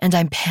 and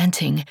I'm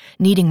panting,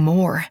 needing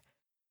more.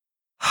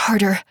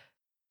 Harder,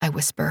 I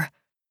whisper.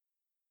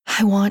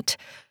 I want.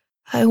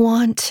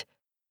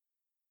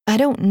 I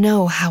don't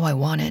know how I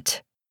want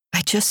it.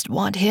 I just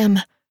want him.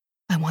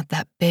 I want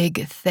that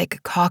big,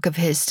 thick cock of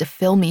his to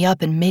fill me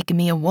up and make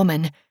me a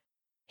woman.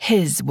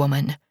 His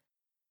woman.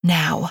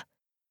 Now.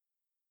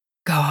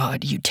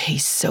 God, you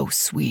taste so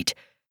sweet.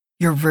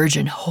 Your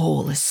virgin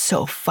hole is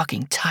so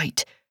fucking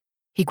tight,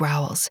 he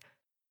growls.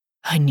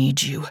 I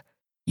need you.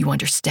 You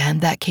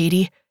understand that,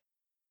 Katie?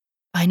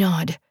 I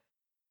nod.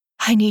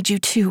 I need you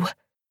too.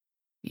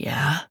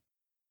 Yeah?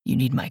 You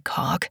need my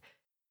cock?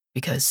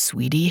 Because,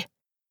 sweetie,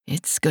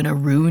 it's gonna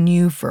ruin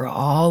you for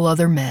all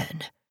other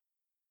men.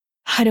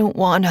 I don't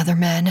want other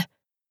men,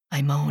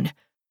 I moan.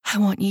 I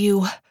want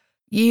you.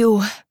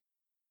 You.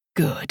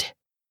 Good.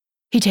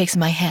 He takes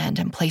my hand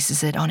and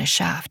places it on his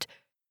shaft.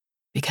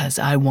 Because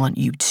I want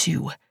you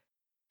too.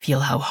 Feel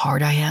how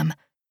hard I am?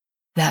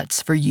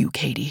 That's for you,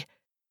 Katie.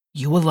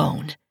 You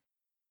alone.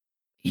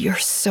 You're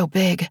so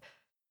big.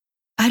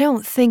 I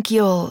don't think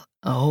you'll...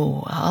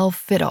 Oh, I'll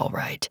fit all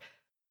right.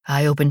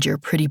 I opened your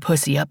pretty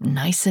pussy up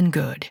nice and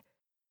good.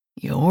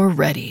 You're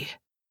ready.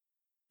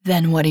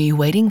 Then what are you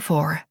waiting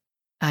for?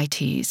 I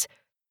tease.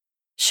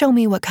 Show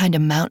me what kind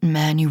of mountain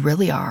man you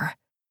really are.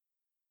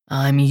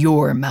 I'm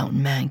your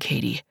mountain man,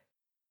 Katie.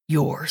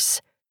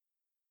 Yours.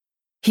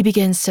 He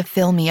begins to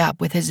fill me up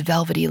with his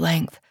velvety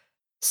length,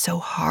 so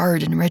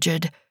hard and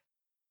rigid.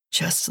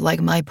 Just like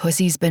my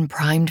pussy's been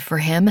primed for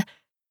him,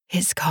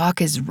 his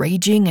cock is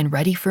raging and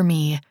ready for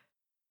me.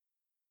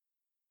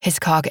 His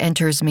cock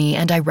enters me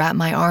and I wrap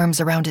my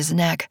arms around his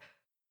neck,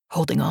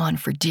 holding on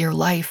for dear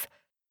life.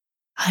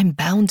 I'm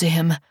bound to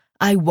him.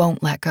 I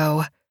won't let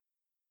go.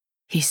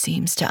 He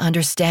seems to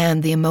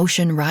understand the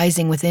emotion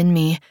rising within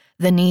me,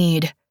 the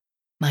need.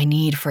 my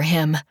need for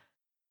him.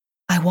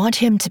 I want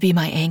him to be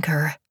my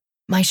anchor,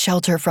 my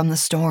shelter from the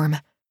storm.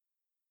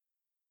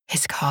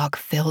 His cock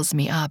fills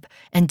me up,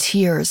 and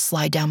tears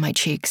slide down my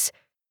cheeks.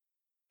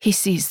 He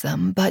sees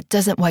them, but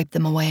doesn't wipe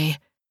them away.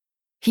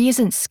 He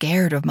isn't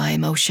scared of my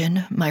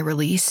emotion, my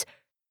release.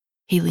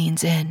 He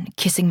leans in,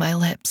 kissing my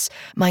lips,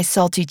 my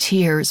salty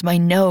tears, my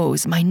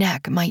nose, my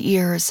neck, my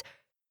ears.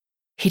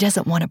 He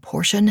doesn't want a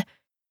portion.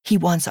 He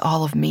wants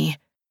all of me.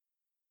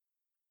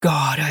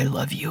 God, I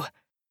love you,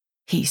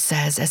 he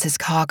says as his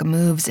cock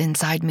moves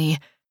inside me.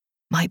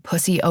 My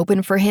pussy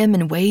open for him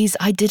in ways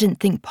I didn't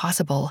think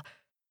possible.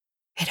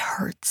 It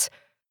hurts,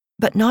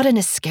 but not in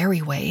a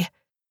scary way,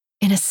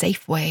 in a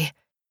safe way.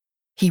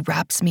 He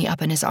wraps me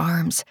up in his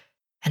arms,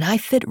 and I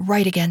fit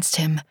right against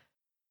him.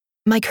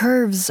 My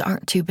curves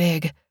aren't too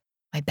big,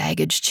 my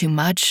baggage too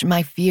much,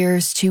 my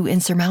fears too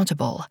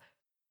insurmountable.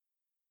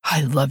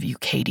 I love you,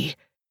 Katie,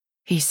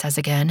 he says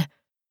again.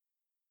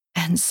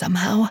 And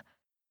somehow,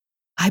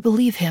 I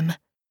believe him.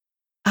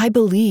 I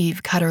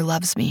believe Cutter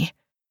loves me.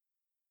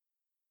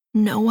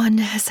 No one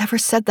has ever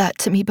said that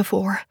to me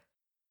before,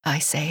 I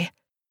say,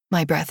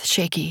 my breath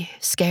shaky,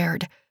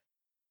 scared.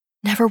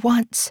 Never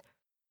once.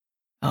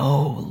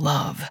 Oh,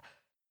 love,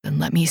 then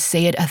let me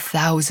say it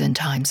 1,000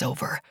 times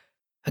over,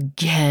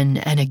 again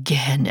and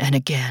again and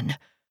again.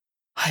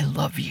 I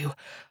love you,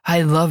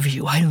 I love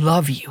you, I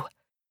love you.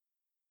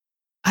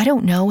 I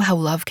don't know how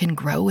love can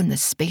grow in the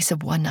space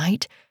of one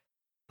night,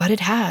 but it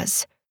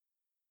has.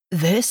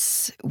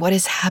 This, what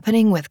is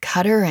happening with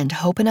Cutter and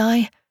Hope and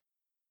I,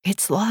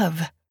 it's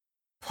love,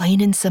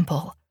 plain and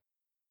simple.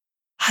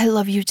 I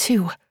love you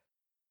too.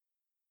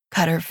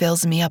 Cutter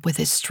fills me up with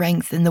his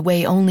strength in the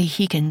way only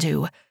he can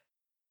do,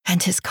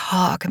 and his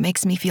cock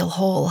makes me feel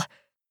whole.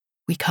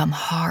 We come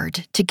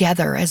hard,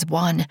 together as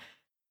one.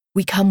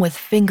 We come with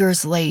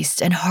fingers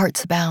laced and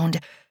hearts bound,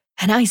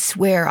 and I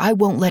swear I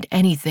won't let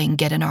anything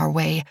get in our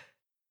way.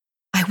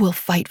 I will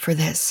fight for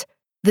this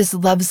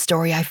love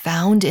story I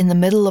found in the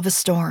middle of a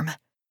storm.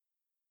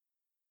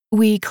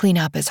 We clean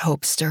up as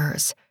Hope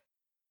stirs.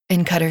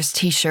 In Cutter's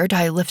t-shirt,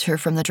 I lift her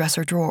from the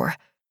dresser drawer.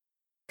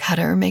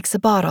 Cutter makes a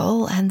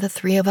bottle, and the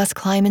three of us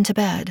climb into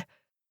bed.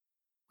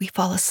 We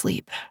fall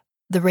asleep,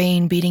 the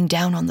rain beating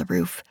down on the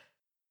roof,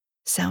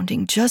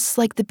 sounding just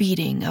like the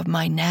beating of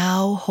my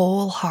now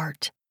whole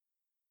heart.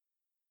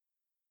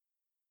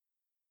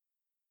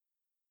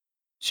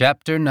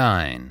 Chapter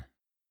 9.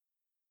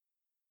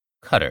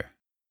 Cutter.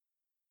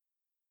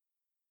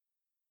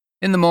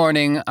 In the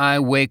morning, I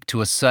wake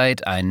to a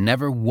sight I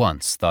never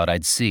once thought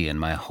I'd see in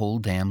my whole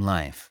damn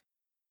life.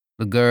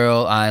 The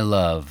girl I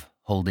love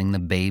holding the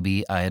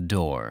baby I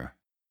adore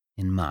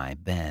in my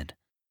bed.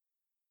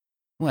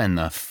 When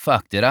the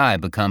fuck did I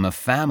become a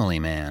family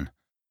man?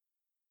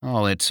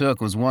 All it took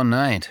was one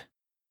night.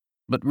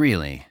 But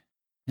really,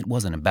 it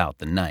wasn't about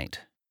the night.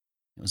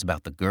 It was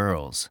about the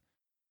girls.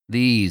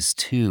 These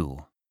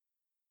two.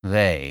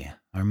 They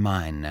are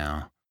mine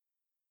now.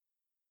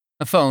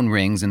 A phone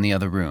rings in the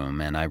other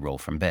room, and I roll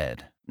from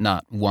bed,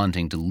 not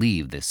wanting to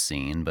leave this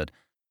scene, but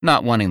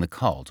not wanting the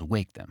call to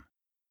wake them.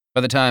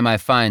 By the time I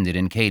find it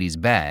in Katie's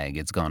bag,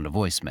 it's gone to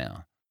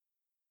voicemail.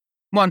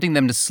 Wanting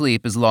them to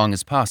sleep as long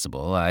as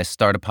possible, I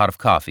start a pot of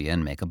coffee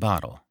and make a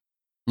bottle.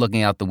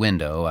 Looking out the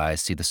window, I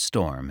see the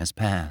storm has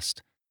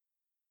passed.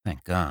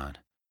 Thank God.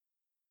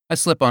 I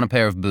slip on a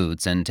pair of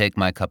boots and take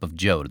my cup of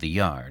joe to the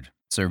yard,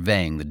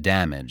 surveying the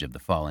damage of the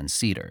fallen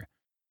cedar.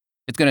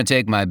 It's going to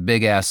take my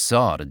big-ass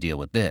saw to deal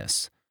with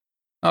this.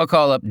 I'll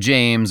call up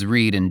James,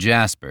 Reed, and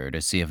Jasper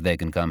to see if they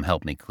can come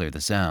help me clear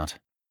this out.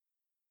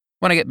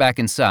 When I get back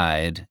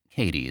inside,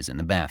 Katie is in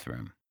the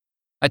bathroom.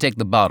 I take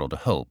the bottle to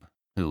Hope,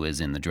 who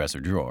is in the dresser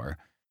drawer,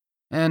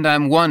 and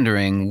I'm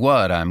wondering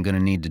what I'm going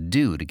to need to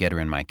do to get her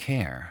in my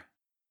care.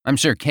 I'm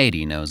sure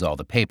Katie knows all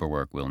the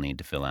paperwork we'll need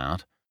to fill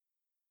out.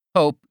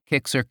 Hope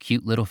kicks her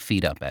cute little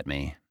feet up at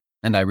me,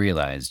 and I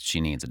realize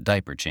she needs a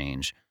diaper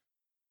change.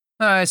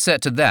 I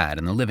set to that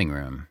in the living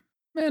room,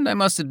 and I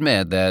must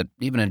admit that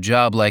even a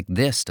job like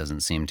this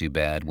doesn't seem too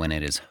bad when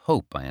it is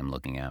Hope I am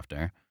looking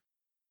after.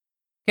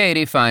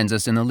 Katie finds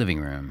us in the living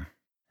room,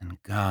 and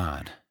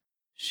God,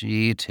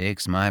 she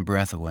takes my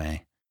breath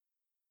away.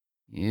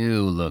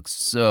 You look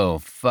so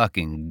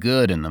fucking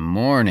good in the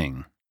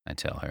morning, I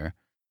tell her,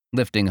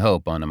 lifting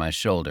Hope onto my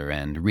shoulder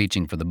and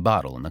reaching for the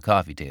bottle on the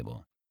coffee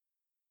table.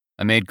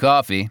 I made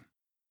coffee.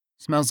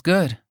 Smells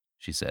good,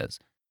 she says.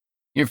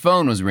 Your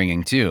phone was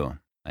ringing too,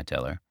 I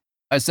tell her.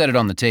 I set it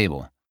on the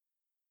table.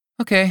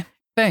 Okay,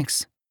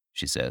 thanks,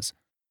 she says.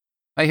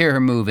 I hear her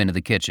move into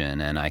the kitchen,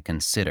 and I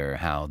consider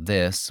how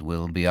this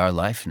will be our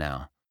life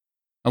now.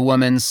 A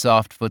woman's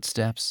soft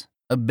footsteps,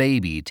 a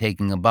baby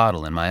taking a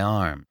bottle in my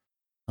arm,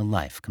 a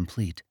life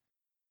complete.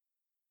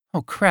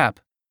 Oh, crap,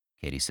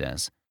 Katie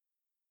says.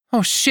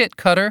 Oh, shit,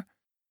 Cutter.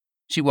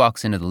 She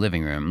walks into the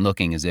living room,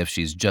 looking as if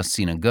she's just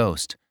seen a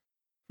ghost.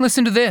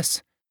 Listen to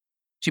this.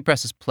 She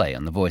presses play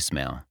on the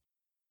voicemail.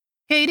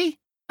 Katie,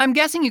 I'm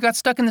guessing you got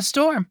stuck in the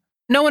storm.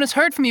 No one has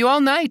heard from you all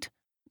night.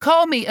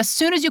 Call me as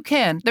soon as you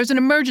can. There's an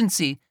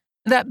emergency.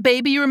 That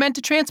baby you were meant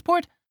to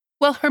transport?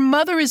 Well, her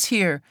mother is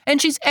here,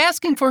 and she's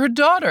asking for her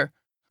daughter.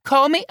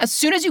 Call me as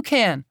soon as you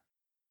can.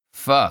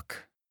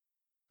 Fuck.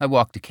 I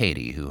walk to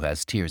Katie, who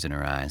has tears in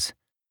her eyes.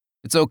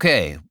 It's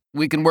okay.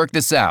 We can work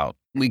this out.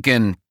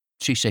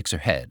 She shakes her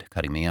head,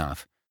 cutting me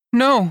off.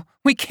 No,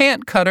 we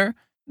can't, Cutter.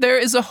 There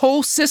is a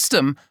whole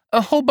system,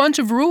 a whole bunch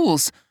of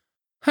rules.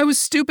 I was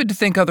stupid to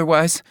think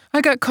otherwise.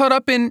 I got caught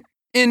up in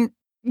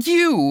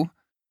you.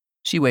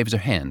 She waves her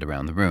hand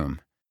around the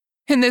room.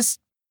 In this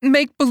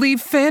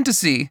make-believe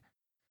fantasy.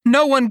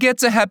 No one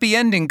gets a happy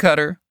ending,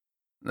 Cutter.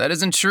 That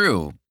isn't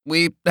true.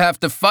 We have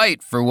to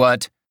fight for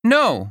what?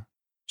 No.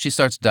 She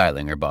starts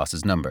dialing her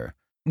boss's number.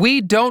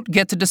 We don't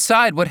get to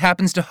decide what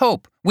happens to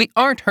Hope. We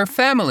aren't her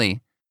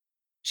family.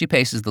 She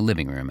paces the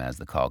living room as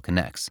the call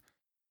connects.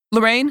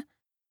 Lorraine?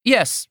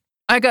 Yes,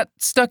 I got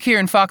stuck here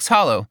in Fox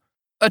Hollow.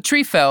 A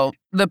tree fell,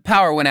 the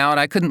power went out,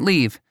 I couldn't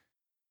leave.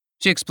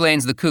 She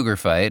explains the cougar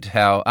fight,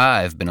 how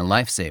I've been a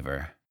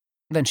lifesaver.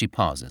 Then she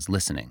pauses,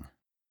 listening.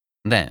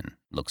 Then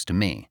looks to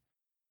me.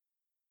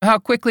 How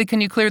quickly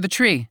can you clear the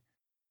tree?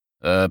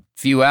 A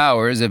few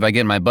hours if I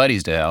get my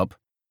buddies to help.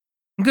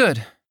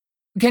 Good.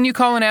 Can you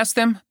call and ask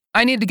them?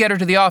 I need to get her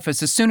to the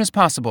office as soon as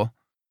possible.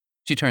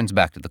 She turns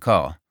back to the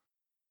call.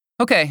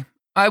 Okay,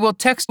 I will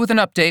text with an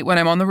update when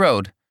I'm on the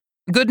road.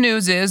 Good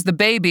news is the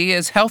baby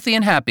is healthy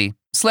and happy,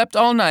 slept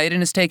all night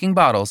and is taking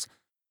bottles.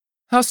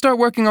 I'll start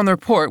working on the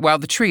report while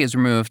the tree is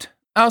removed.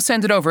 I'll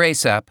send it over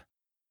ASAP.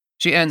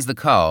 She ends the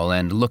call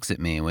and looks at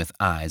me with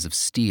eyes of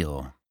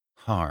steel,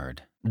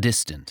 hard,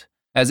 distant,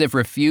 as if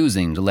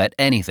refusing to let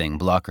anything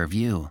block her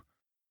view.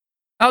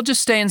 I'll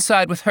just stay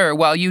inside with her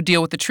while you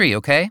deal with the tree,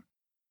 okay?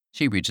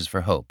 She reaches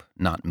for Hope,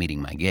 not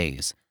meeting my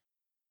gaze.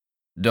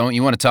 Don't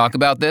you want to talk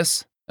about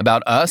this?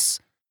 About us?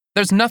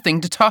 There's nothing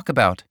to talk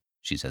about,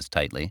 she says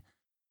tightly.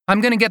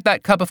 I'm going to get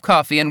that cup of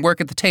coffee and work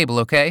at the table,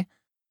 okay?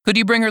 Could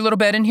you bring her little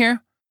bed in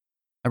here?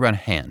 I run a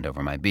hand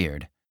over my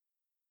beard.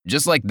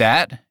 Just like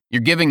that?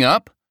 You're giving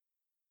up?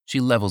 She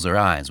levels her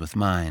eyes with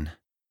mine.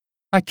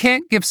 I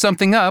can't give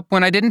something up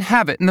when I didn't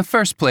have it in the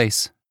first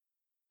place.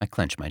 I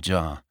clench my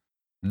jaw.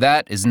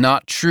 That is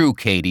not true,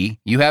 Katie.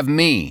 You have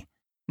me.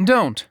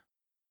 Don't.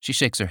 She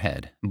shakes her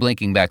head,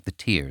 blinking back the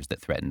tears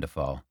that threaten to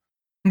fall.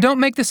 Don't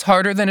make this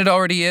harder than it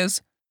already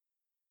is.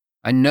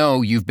 I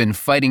know you've been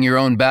fighting your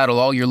own battle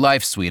all your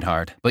life,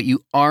 sweetheart, but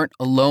you aren't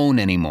alone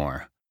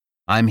anymore.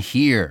 I'm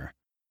here.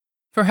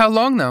 For how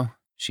long, though?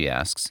 She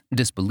asks,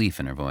 disbelief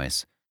in her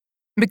voice.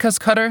 Because,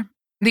 Cutter,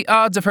 the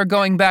odds of her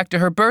going back to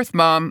her birth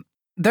mom,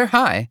 they're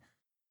high.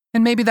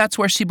 And maybe that's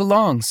where she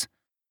belongs.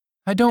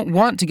 I don't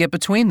want to get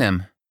between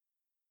them.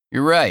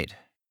 You're right.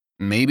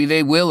 Maybe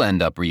they will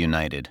end up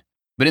reunited.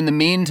 But in the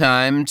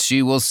meantime,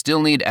 she will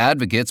still need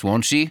advocates,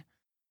 won't she?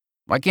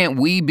 Why can't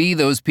we be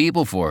those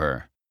people for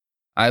her?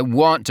 I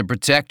want to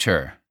protect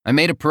her. I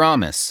made a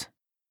promise.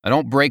 I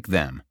don't break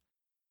them.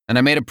 And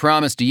I made a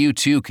promise to you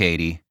too,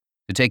 Katie,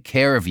 to take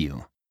care of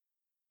you.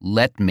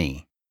 Let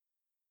me.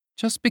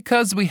 Just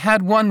because we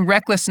had one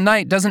reckless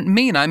night doesn't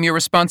mean I'm your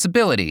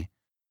responsibility.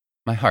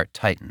 My heart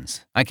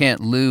tightens. I can't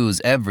lose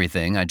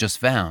everything I just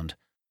found.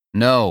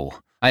 No,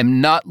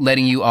 I'm not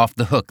letting you off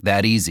the hook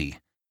that easy.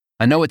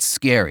 I know it's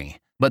scary,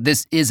 but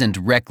this isn't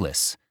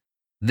reckless.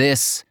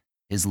 This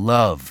is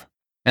love.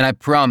 And I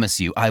promise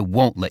you I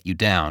won't let you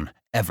down,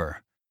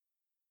 ever.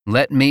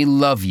 Let me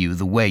love you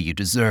the way you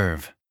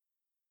deserve.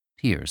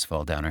 Tears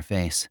fall down her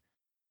face.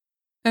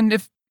 And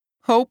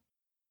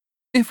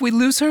if we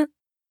lose her?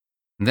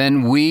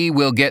 Then we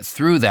will get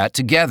through that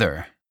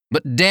together.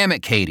 But damn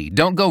it, Katie,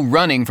 don't go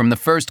running from the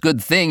first good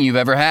thing you've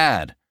ever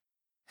had.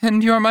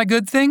 And you're my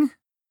good thing?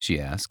 She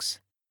asks,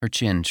 her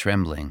chin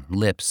trembling,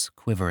 lips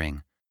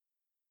quivering.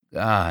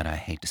 God, I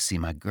hate to see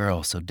my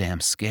girl so damn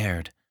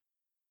scared.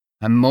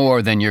 I'm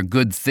more than your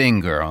good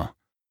thing, girl.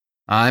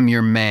 I'm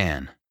your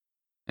man.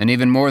 And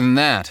even more than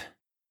that,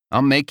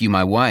 I'll make you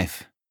my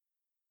wife.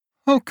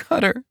 Oh,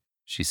 Cutter,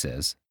 she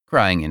says,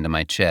 crying into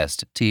my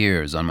chest,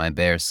 tears on my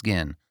bare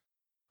skin.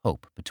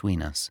 Hope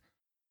between us.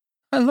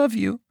 I love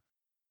you.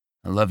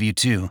 I love you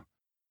too.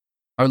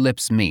 Our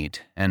lips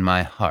meet, and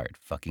my heart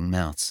fucking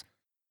melts.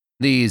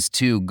 These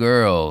two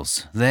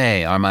girls,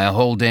 they are my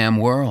whole damn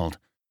world.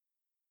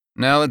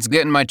 Now let's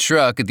get in my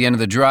truck at the end of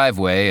the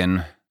driveway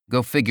and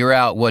go figure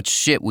out what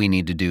shit we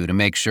need to do to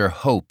make sure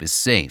Hope is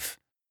safe.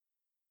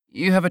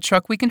 You have a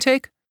truck we can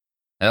take?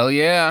 Hell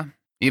yeah,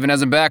 even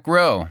has a back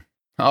row.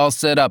 All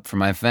set up for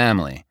my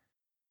family.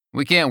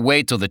 We can't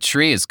wait till the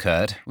tree is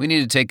cut. We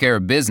need to take care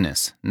of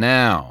business,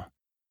 now.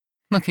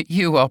 Look at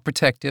you, all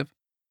protective.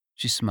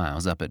 She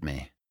smiles up at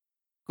me.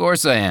 Of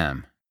course I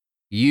am.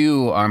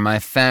 You are my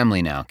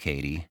family now,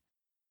 Katie.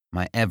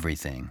 My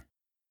everything.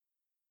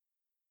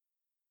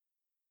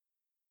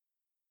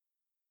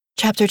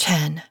 Chapter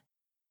 10.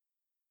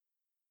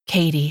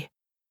 Katie.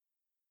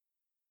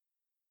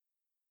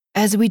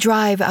 As we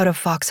drive out of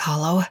Fox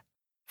Hollow,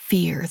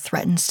 fear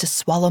threatens to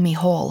swallow me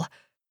whole.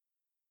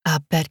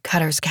 Up at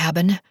Cutter's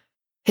cabin,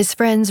 his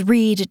friends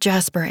Reed,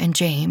 Jasper, and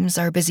James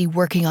are busy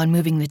working on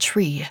moving the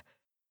tree.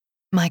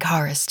 My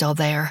car is still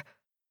there.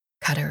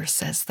 Cutter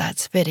says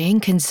that's fitting,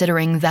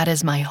 considering that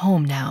is my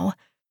home now.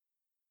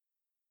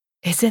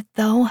 Is it,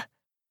 though?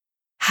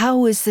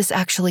 How is this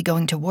actually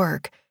going to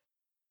work?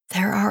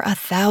 There are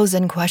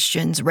 1,000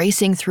 questions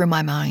racing through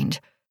my mind,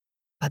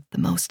 but the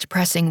most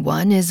pressing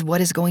one is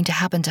what is going to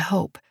happen to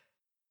Hope.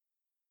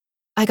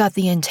 I got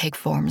the intake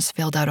forms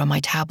filled out on my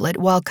tablet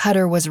while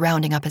Cutter was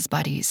rounding up his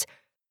buddies.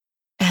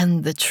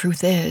 And the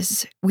truth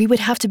is, we would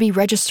have to be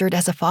registered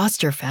as a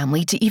foster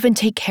family to even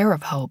take care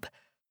of Hope.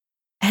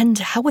 And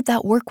how would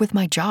that work with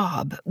my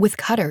job, with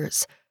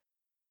Cutter's?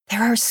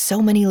 There are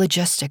so many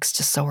logistics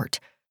to sort.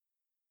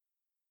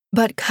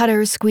 But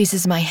Cutter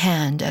squeezes my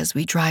hand as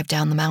we drive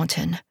down the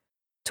mountain,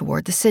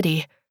 toward the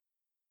city.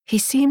 He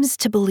seems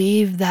to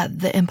believe that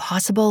the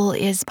impossible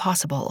is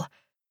possible,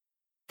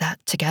 that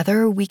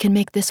together we can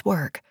make this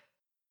work.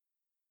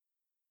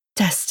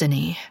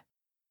 Destiny.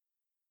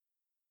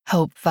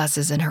 Hope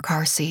fusses in her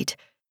car seat,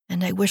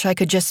 and I wish I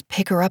could just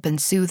pick her up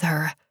and soothe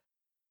her.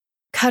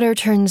 Cutter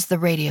turns the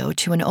radio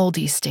to an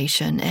oldie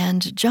station,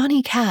 and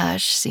Johnny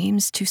Cash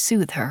seems to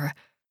soothe her.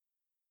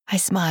 I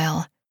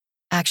smile,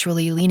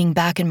 actually leaning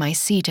back in my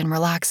seat and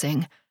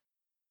relaxing,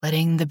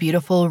 letting the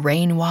beautiful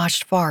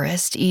rain-washed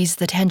forest ease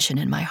the tension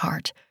in my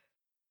heart.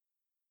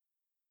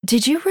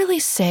 Did you really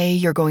say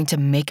you're going to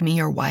make me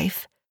your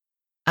wife?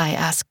 I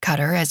ask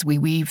Cutter as we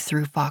weave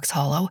through Fox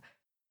Hollow.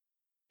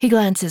 He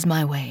glances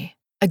my way,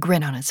 a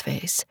grin on his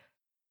face.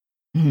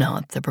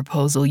 Not the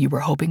proposal you were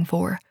hoping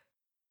for?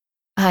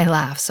 I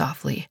laugh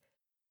softly.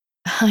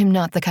 I'm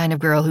not the kind of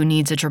girl who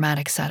needs a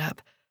dramatic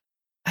setup.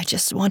 I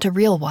just want a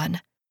real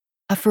one,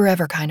 a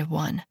forever kind of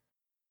one.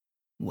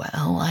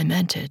 Well, I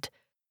meant it.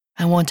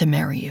 I want to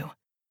marry you.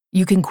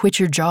 You can quit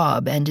your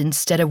job, and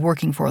instead of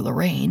working for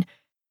Lorraine,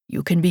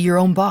 you can be your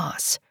own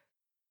boss.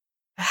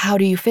 How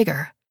do you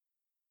figure?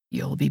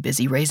 You'll be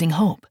busy raising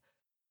Hope.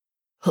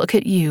 Look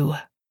at you,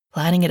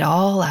 planning it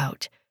all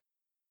out.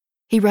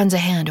 He runs a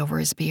hand over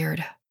his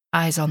beard,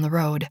 eyes on the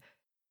road.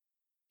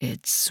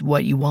 It's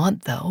what you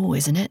want, though,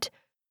 isn't it?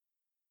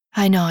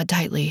 I nod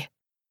tightly.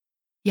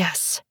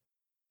 Yes,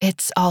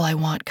 it's all I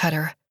want,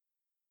 Cutter.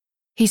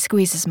 He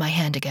squeezes my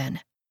hand again.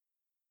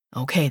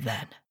 Okay,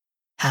 then.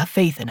 Have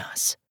faith in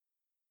us.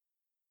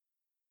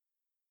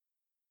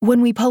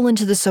 When we pull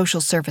into the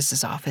social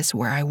services office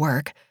where I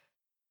work,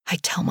 I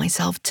tell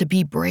myself to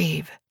be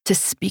brave, to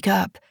speak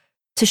up,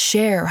 to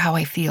share how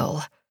I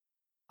feel,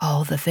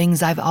 all the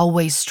things I've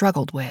always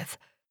struggled with.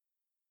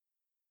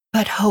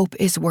 But Hope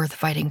is worth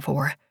fighting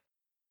for.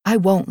 I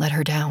won't let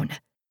her down.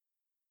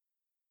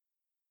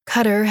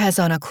 Cutter has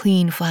on a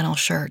clean flannel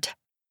shirt,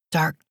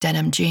 dark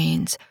denim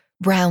jeans,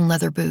 brown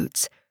leather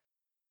boots.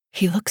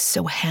 He looks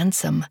so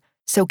handsome,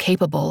 so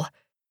capable,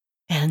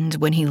 and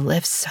when he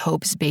lifts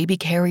Hope's baby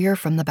carrier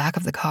from the back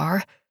of the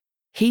car,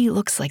 he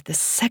looks like the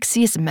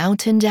sexiest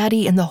mountain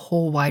daddy in the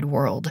whole wide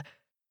world.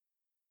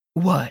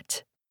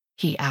 What?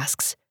 He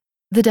asks,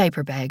 the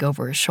diaper bag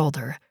over his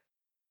shoulder.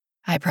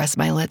 I press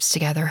my lips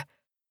together,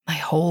 my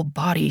whole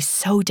body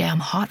so damn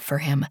hot for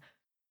him.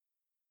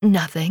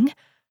 Nothing.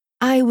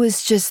 I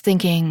was just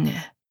thinking,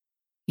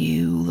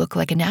 you look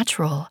like a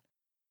natural.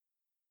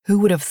 Who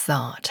would have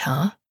thought,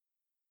 huh?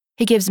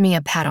 He gives me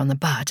a pat on the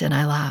butt and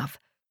I laugh,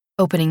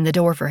 opening the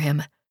door for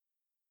him.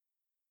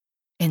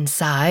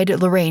 Inside,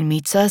 Lorraine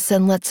meets us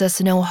and lets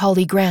us know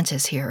Holly Grant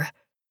is here,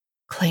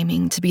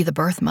 claiming to be the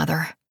birth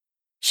mother.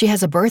 She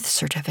has a birth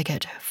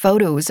certificate,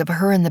 photos of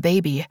her and the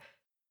baby.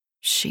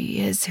 She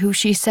is who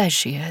she says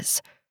she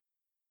is.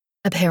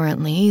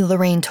 Apparently,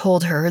 Lorraine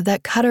told her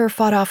that Cutter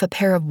fought off a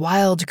pair of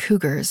wild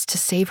cougars to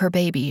save her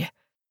baby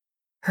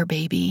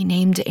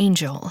named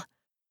Angel.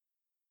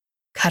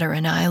 Cutter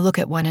and I look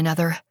at one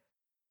another.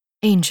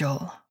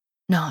 Angel,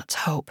 not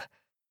Hope.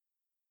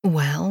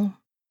 Well,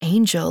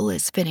 Angel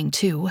is fitting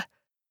too.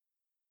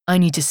 I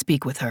need to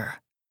speak with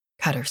her,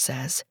 Cutter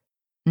says.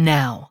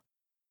 Now.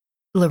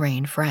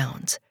 Lorraine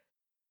frowns.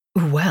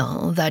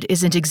 Well, that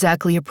isn't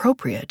exactly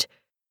appropriate.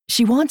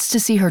 She wants to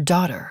see her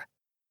daughter.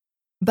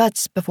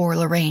 But before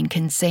Lorraine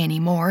can say any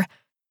more,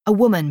 a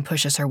woman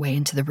pushes her way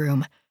into the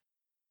room.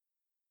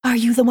 Are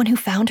you the one who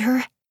found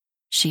her?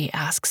 She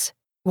asks,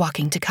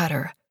 walking to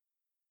Cutter.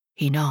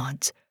 He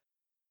nods.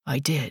 I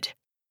did.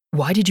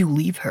 Why did you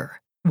leave her?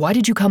 Why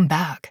did you come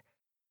back?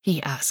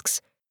 He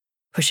asks,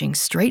 pushing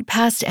straight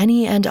past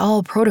any and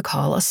all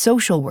protocol a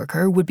social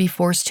worker would be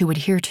forced to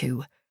adhere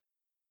to.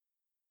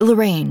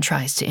 Lorraine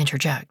tries to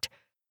interject.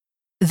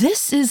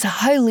 This is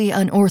highly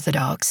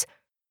unorthodox.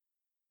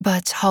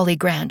 But Holly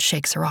Grant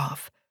shakes her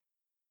off.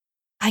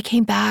 I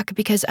came back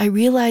because I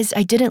realized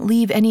I didn't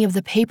leave any of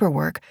the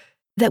paperwork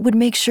that would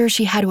make sure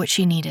she had what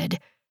she needed.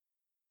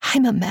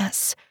 I'm a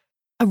mess,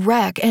 a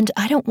wreck, and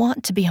I don't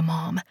want to be a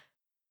mom.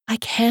 I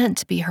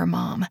can't be her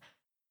mom.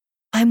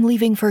 I'm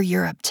leaving for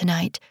Europe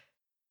tonight.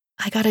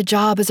 I got a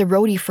job as a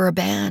roadie for a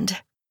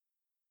band.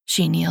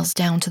 She kneels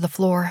down to the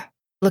floor,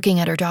 looking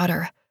at her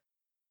daughter.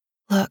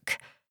 Look,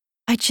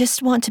 I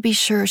just want to be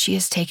sure she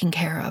is taken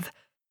care of.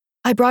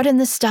 I brought in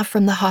the stuff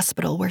from the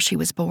hospital where she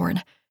was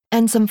born,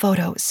 and some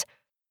photos.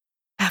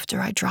 After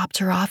I dropped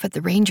her off at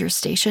the ranger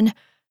station,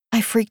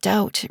 I freaked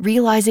out,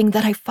 realizing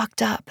that I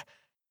fucked up.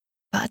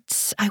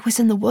 But I was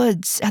in the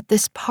woods at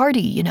this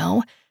party, you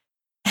know.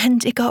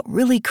 And it got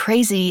really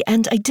crazy,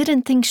 and I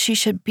didn't think she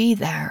should be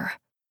there.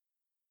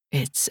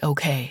 It's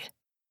okay,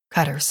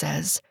 Cutter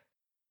says.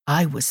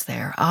 I was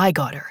there. I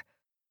got her.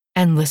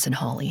 And listen,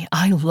 Holly,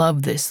 I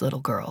love this little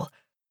girl.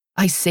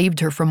 I saved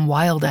her from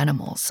wild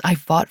animals. I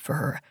fought for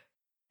her.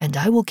 And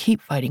I will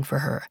keep fighting for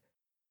her.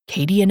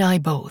 Katie and I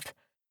both.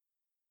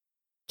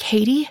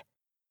 Katie?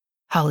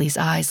 Holly's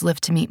eyes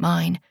lift to meet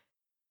mine.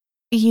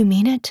 You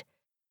mean it?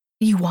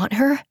 You want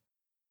her?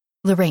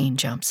 Lorraine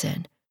jumps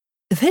in.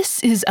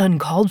 This is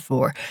uncalled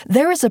for.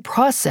 There is a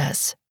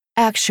process.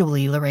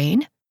 Actually,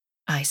 Lorraine,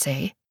 I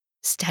say,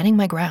 standing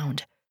my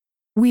ground.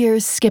 We're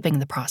skipping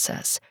the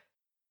process.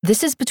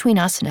 This is between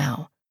us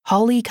now,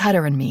 Holly,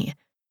 Cutter, and me,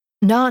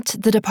 not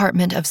the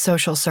Department of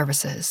Social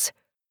Services.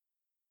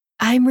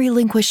 I'm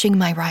relinquishing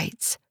my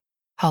rights,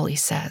 Holly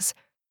says.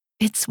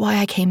 It's why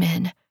I came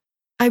in.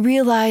 I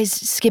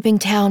realized skipping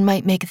town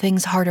might make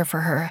things harder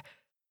for her.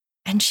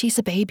 And she's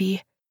a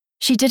baby.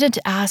 She didn't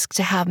ask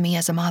to have me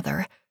as a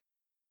mother.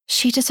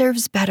 She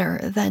deserves better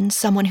than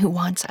someone who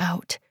wants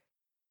out.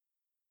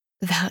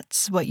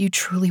 That's what you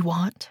truly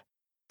want?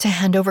 To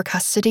hand over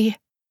custody?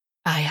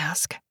 I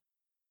ask.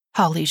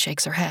 Holly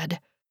shakes her head.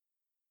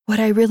 What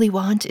I really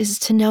want is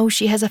to know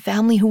she has a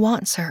family who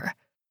wants her.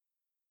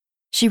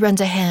 She runs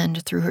a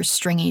hand through her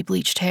stringy,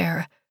 bleached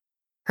hair.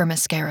 Her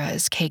mascara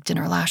is caked in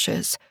her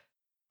lashes.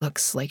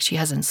 Looks like she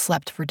hasn't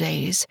slept for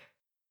days.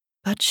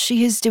 But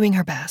she is doing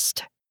her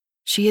best.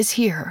 She is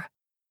here,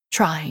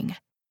 trying.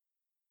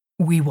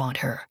 We want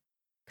her,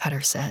 Cutter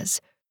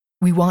says.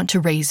 We want to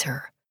raise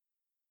her.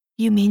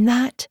 You mean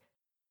that?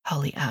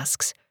 Holly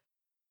asks.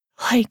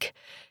 Like,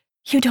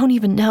 you don't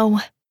even know.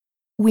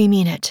 We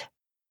mean it,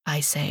 I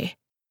say,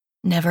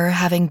 never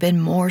having been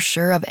more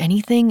sure of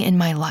anything in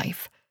my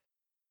life.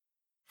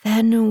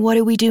 Then what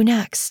do we do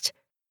next?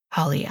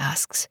 Holly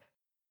asks.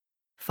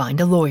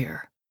 Find a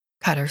lawyer,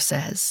 Cutter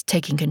says,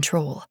 taking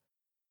control.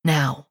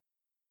 Now.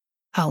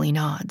 Holly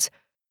nods.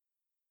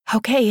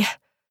 Okay,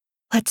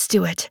 let's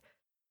do it.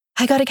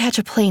 I gotta catch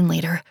a plane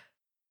later.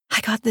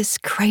 I got this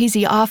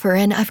crazy offer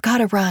and I've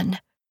gotta run.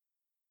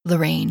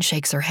 Lorraine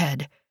shakes her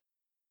head.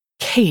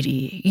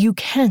 Katie, you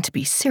can't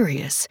be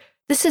serious.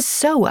 This is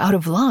so out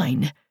of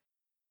line.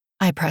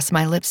 I press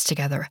my lips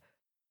together.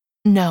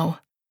 No,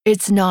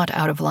 it's not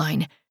out of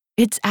line.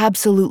 It's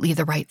absolutely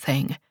the right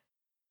thing.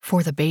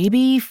 For the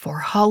baby, for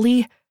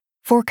Holly,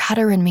 for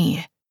Cutter and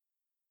me.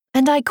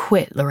 And I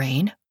quit,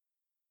 Lorraine.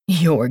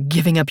 You're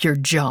giving up your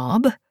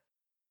job?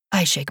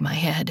 I shake my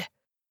head.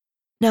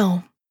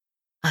 No,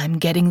 I'm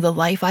getting the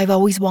life I've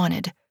always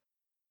wanted.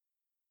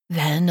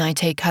 Then I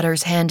take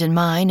Cutter's hand in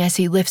mine as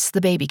he lifts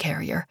the baby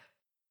carrier,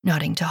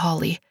 nodding to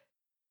Holly,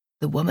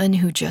 the woman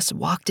who just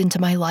walked into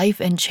my life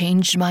and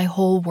changed my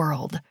whole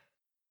world.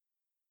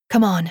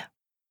 Come on,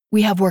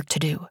 we have work to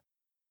do.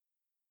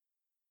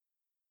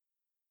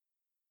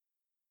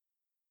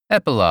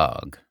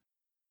 Epilogue.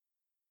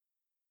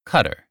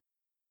 Cutter.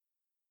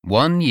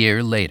 1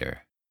 year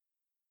later.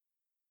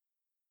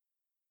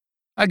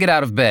 I get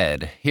out of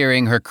bed,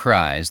 hearing her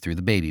cries through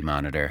the baby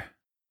monitor.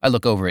 I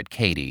look over at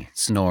Katie,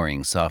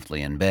 snoring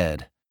softly in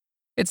bed.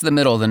 It's the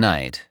middle of the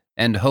night,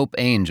 and Hope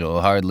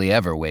Angel hardly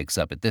ever wakes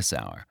up at this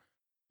hour.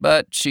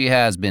 But she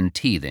has been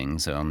teething,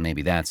 so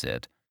maybe that's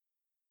it.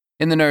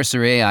 In the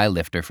nursery, I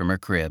lift her from her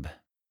crib.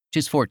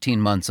 She's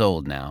 14 months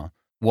old now,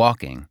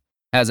 walking,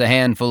 has a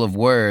handful of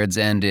words,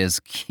 and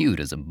is cute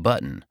as a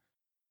button.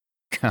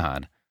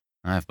 God,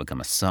 I've become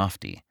a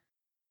softie.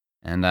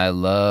 And I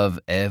love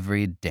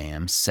every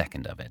damn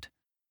second of it.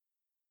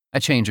 I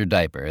change her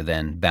diaper,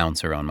 then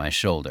bounce her on my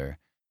shoulder,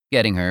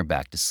 getting her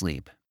back to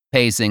sleep,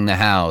 pacing the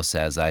house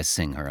as I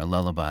sing her a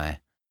lullaby.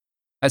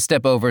 I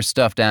step over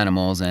stuffed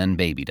animals and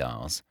baby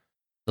dolls.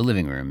 The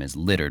living room is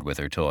littered with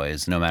her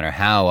toys, no matter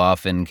how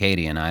often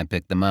Katie and I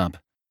pick them up.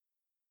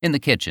 In the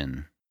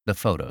kitchen, the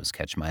photos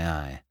catch my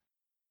eye.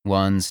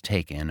 One's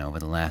taken over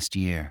the last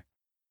year.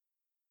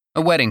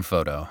 A wedding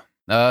photo,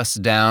 us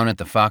down at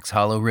the Fox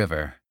Hollow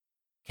River.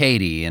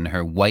 Katie in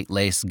her white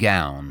lace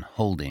gown,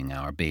 holding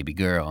our baby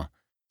girl,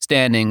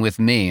 standing with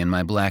me in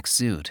my black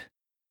suit.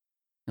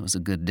 It was a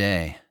good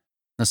day,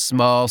 a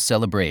small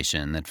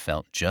celebration that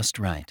felt just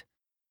right.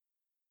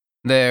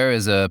 There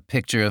is a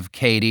picture of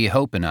Katie,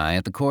 Hope, and I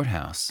at the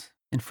courthouse,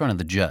 in front of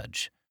the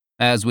judge,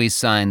 as we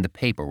signed the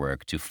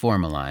paperwork to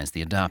formalize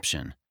the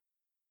adoption.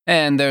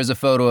 And there's a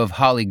photo of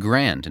Holly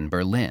Grant in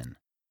Berlin.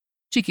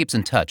 She keeps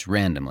in touch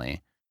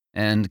randomly,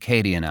 and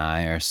Katie and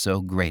I are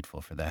so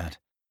grateful for that.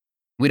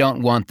 We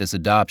don't want this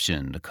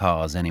adoption to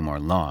cause any more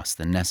loss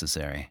than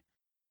necessary.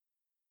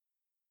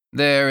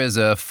 There is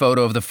a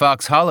photo of the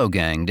Fox Hollow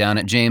gang down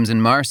at James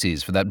and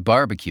Marcy's for that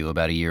barbecue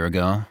about a year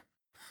ago.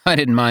 I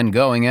didn't mind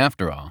going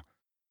after all.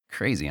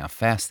 Crazy how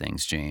fast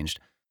things changed.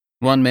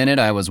 1 minute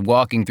I was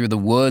walking through the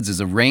woods as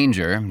a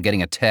ranger,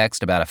 getting a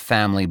text about a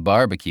family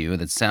barbecue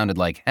that sounded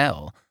like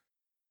hell.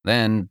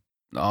 Then,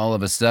 all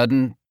of a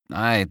sudden,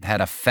 I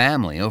had a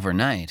family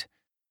overnight.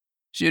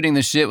 Shooting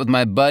the shit with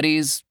my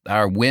buddies,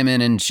 our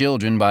women and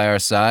children by our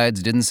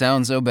sides didn't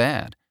sound so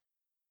bad.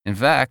 In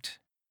fact,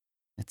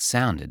 it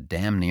sounded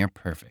damn near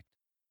perfect.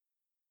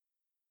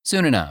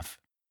 Soon enough,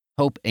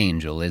 Hope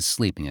Angel is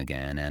sleeping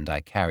again, and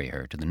I carry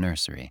her to the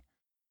nursery.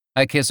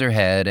 I kiss her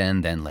head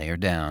and then lay her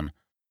down,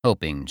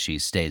 hoping she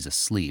stays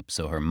asleep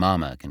so her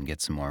mama can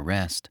get some more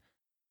rest.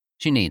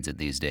 She needs it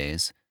these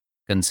days,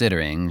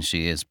 considering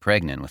she is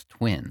pregnant with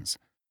twins.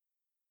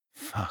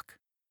 Fuck.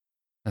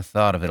 The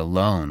thought of it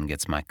alone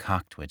gets my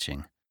cock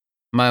twitching.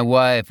 My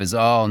wife is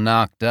all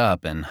knocked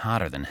up and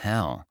hotter than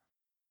hell.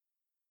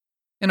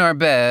 In our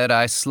bed,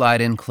 I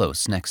slide in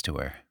close next to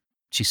her.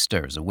 She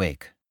stirs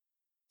awake.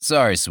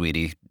 Sorry,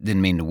 sweetie,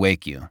 didn't mean to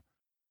wake you.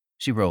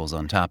 She rolls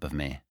on top of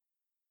me.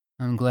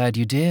 I'm glad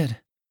you did.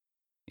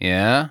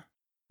 Yeah?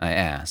 I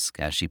ask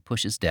as she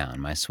pushes down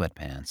my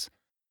sweatpants.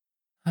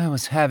 I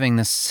was having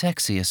the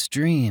sexiest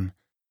dream.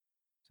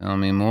 Tell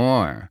me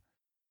more.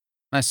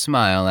 I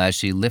smile as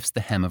she lifts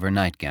the hem of her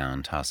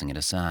nightgown, tossing it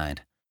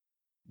aside.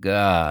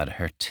 God,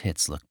 her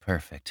tits look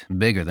perfect,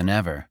 bigger than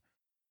ever.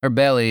 Her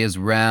belly is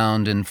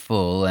round and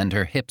full, and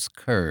her hips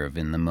curve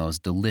in the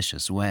most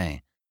delicious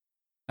way.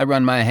 I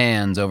run my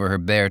hands over her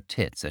bare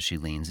tits as she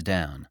leans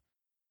down.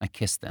 I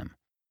kiss them,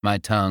 my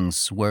tongue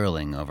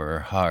swirling over her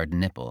hard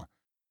nipple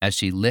as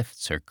she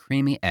lifts her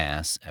creamy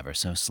ass ever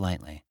so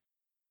slightly.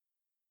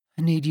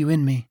 I need you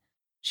in me,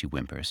 she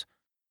whimpers.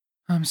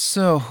 I'm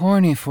so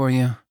horny for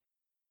you.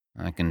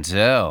 I can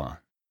tell,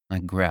 I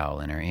growl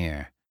in her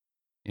ear.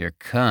 Your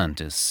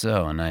cunt is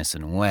so nice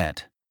and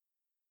wet.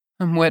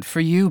 I'm wet for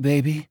you,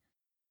 baby.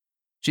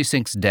 She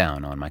sinks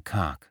down on my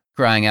cock,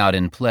 crying out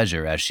in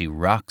pleasure as she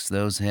rocks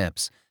those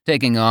hips,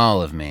 taking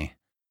all of me.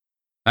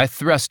 I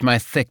thrust my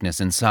thickness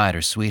inside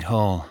her sweet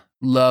hole,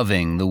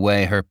 loving the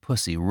way her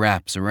pussy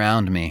wraps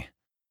around me.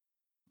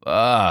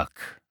 Fuck,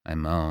 I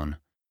moan.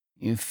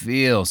 You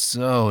feel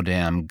so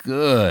damn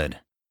good.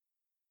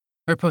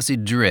 Her pussy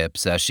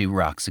drips as she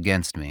rocks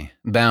against me,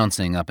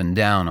 bouncing up and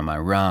down on my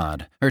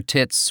rod, her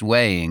tits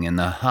swaying in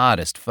the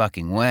hottest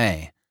fucking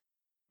way.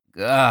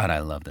 God, I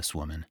love this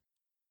woman.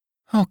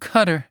 Oh,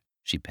 Cutter,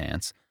 she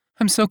pants.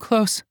 I'm so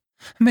close.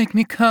 Make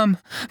me come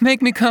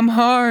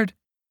hard.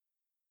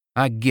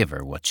 I give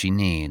her what she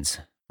needs,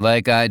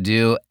 like I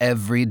do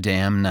every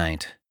damn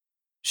night.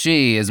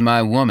 She is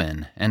my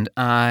woman, and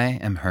I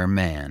am her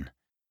man.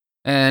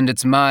 And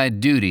it's my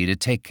duty to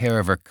take care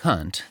of her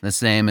cunt, the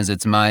same as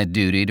it's my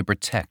duty to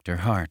protect her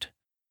heart.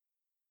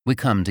 We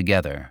come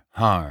together,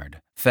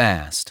 hard,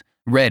 fast,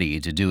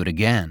 ready to do it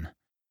again.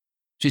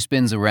 She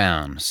spins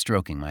around,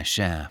 stroking my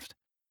shaft,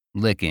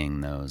 licking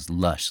those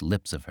lush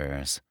lips of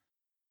hers.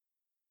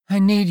 I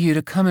need you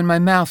to come in my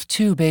mouth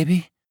too,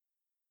 baby.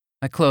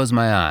 I close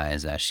my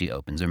eyes as she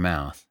opens her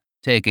mouth,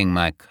 taking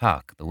my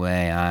cock the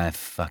way I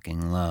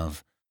fucking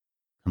love.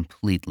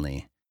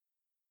 Completely.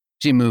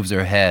 She moves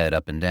her head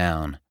up and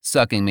down,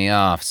 sucking me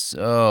off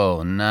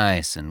so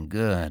nice and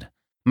good.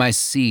 My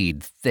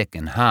seed thick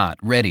and hot,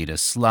 ready to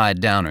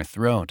slide down her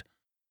throat.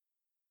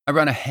 I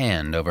run a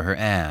hand over her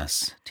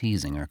ass,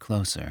 teasing her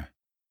closer.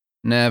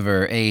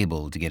 Never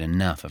able to get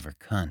enough of her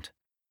cunt.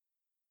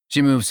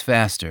 She moves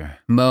faster,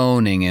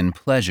 moaning in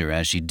pleasure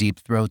as she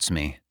deep-throats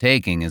me,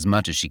 taking as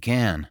much as she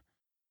can.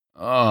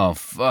 Oh,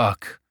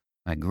 fuck,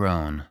 I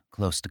groan,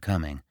 close to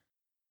coming.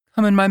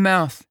 Come in my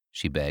mouth,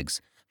 she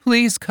begs.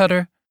 Please,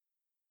 Cutter.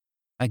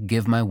 I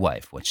give my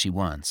wife what she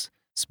wants,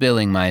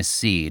 spilling my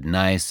seed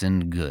nice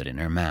and good in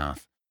her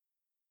mouth.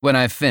 When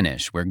I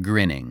finish, we're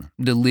grinning,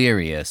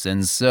 delirious,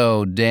 and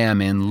so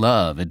damn in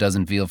love it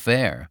doesn't feel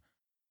fair.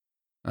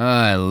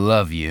 I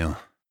love you,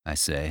 I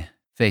say,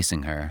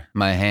 facing her,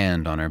 my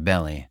hand on her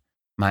belly,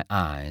 my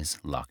eyes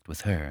locked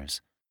with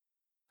hers.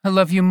 I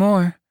love you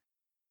more.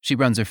 She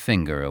runs her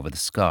finger over the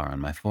scar on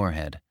my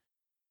forehead.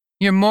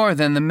 You're more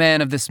than the man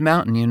of this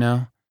mountain, you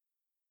know.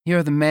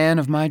 You're the man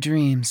of my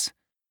dreams.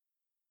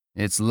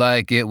 It's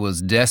like it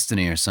was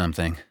destiny or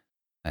something,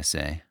 I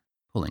say,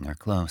 pulling her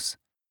close,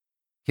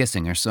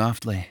 kissing her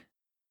softly,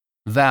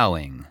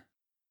 vowing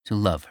to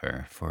love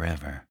her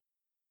forever.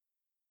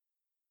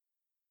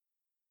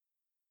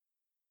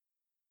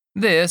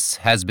 This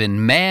has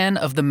been Man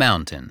of the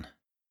Mountain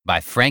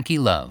by Frankie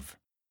Love.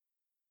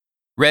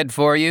 Read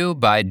for you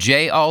by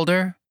Jay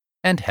Alder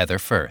and Heather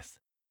Firth.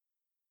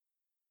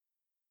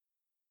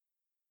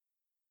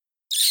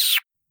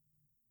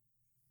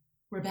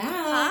 We're back.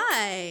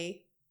 Hi.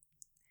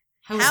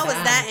 How was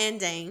that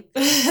ending?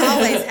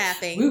 Always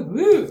happy. Woo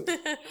woo.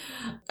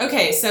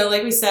 Okay, so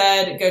like we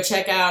said, go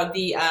check out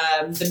the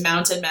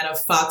Mountain Men of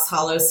Fox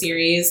Hollow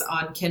series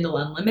on Kindle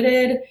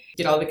Unlimited.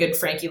 Get all the good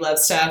Frankie Love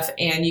stuff,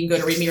 and you can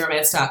go to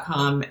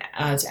readmeromance.com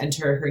to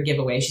enter her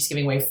giveaway. She's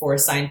giving away 4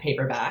 signed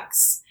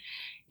paperbacks.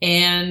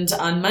 And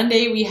on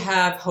Monday we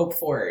have Hope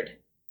Ford.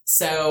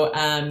 So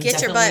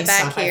get your butt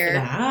back here.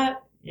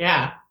 That.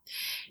 Yeah.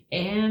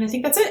 And I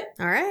think that's it.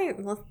 All right.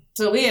 Well,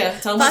 so Leah,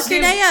 tell them what to do.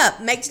 Fuck your day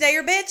up. Make today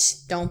your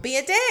bitch. Don't be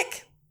a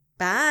dick.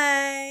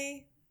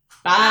 Bye.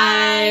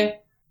 Bye.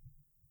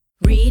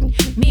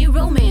 Read me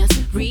romance.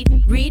 Read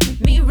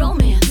me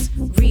romance.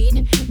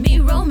 Read me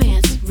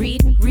romance.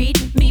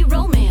 Read me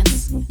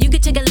romance. You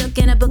could take a look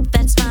in a book,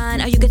 that's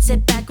fine. Or you could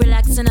sit back,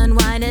 relax, and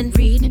unwind and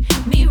read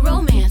me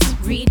romance.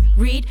 Read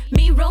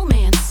me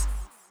romance.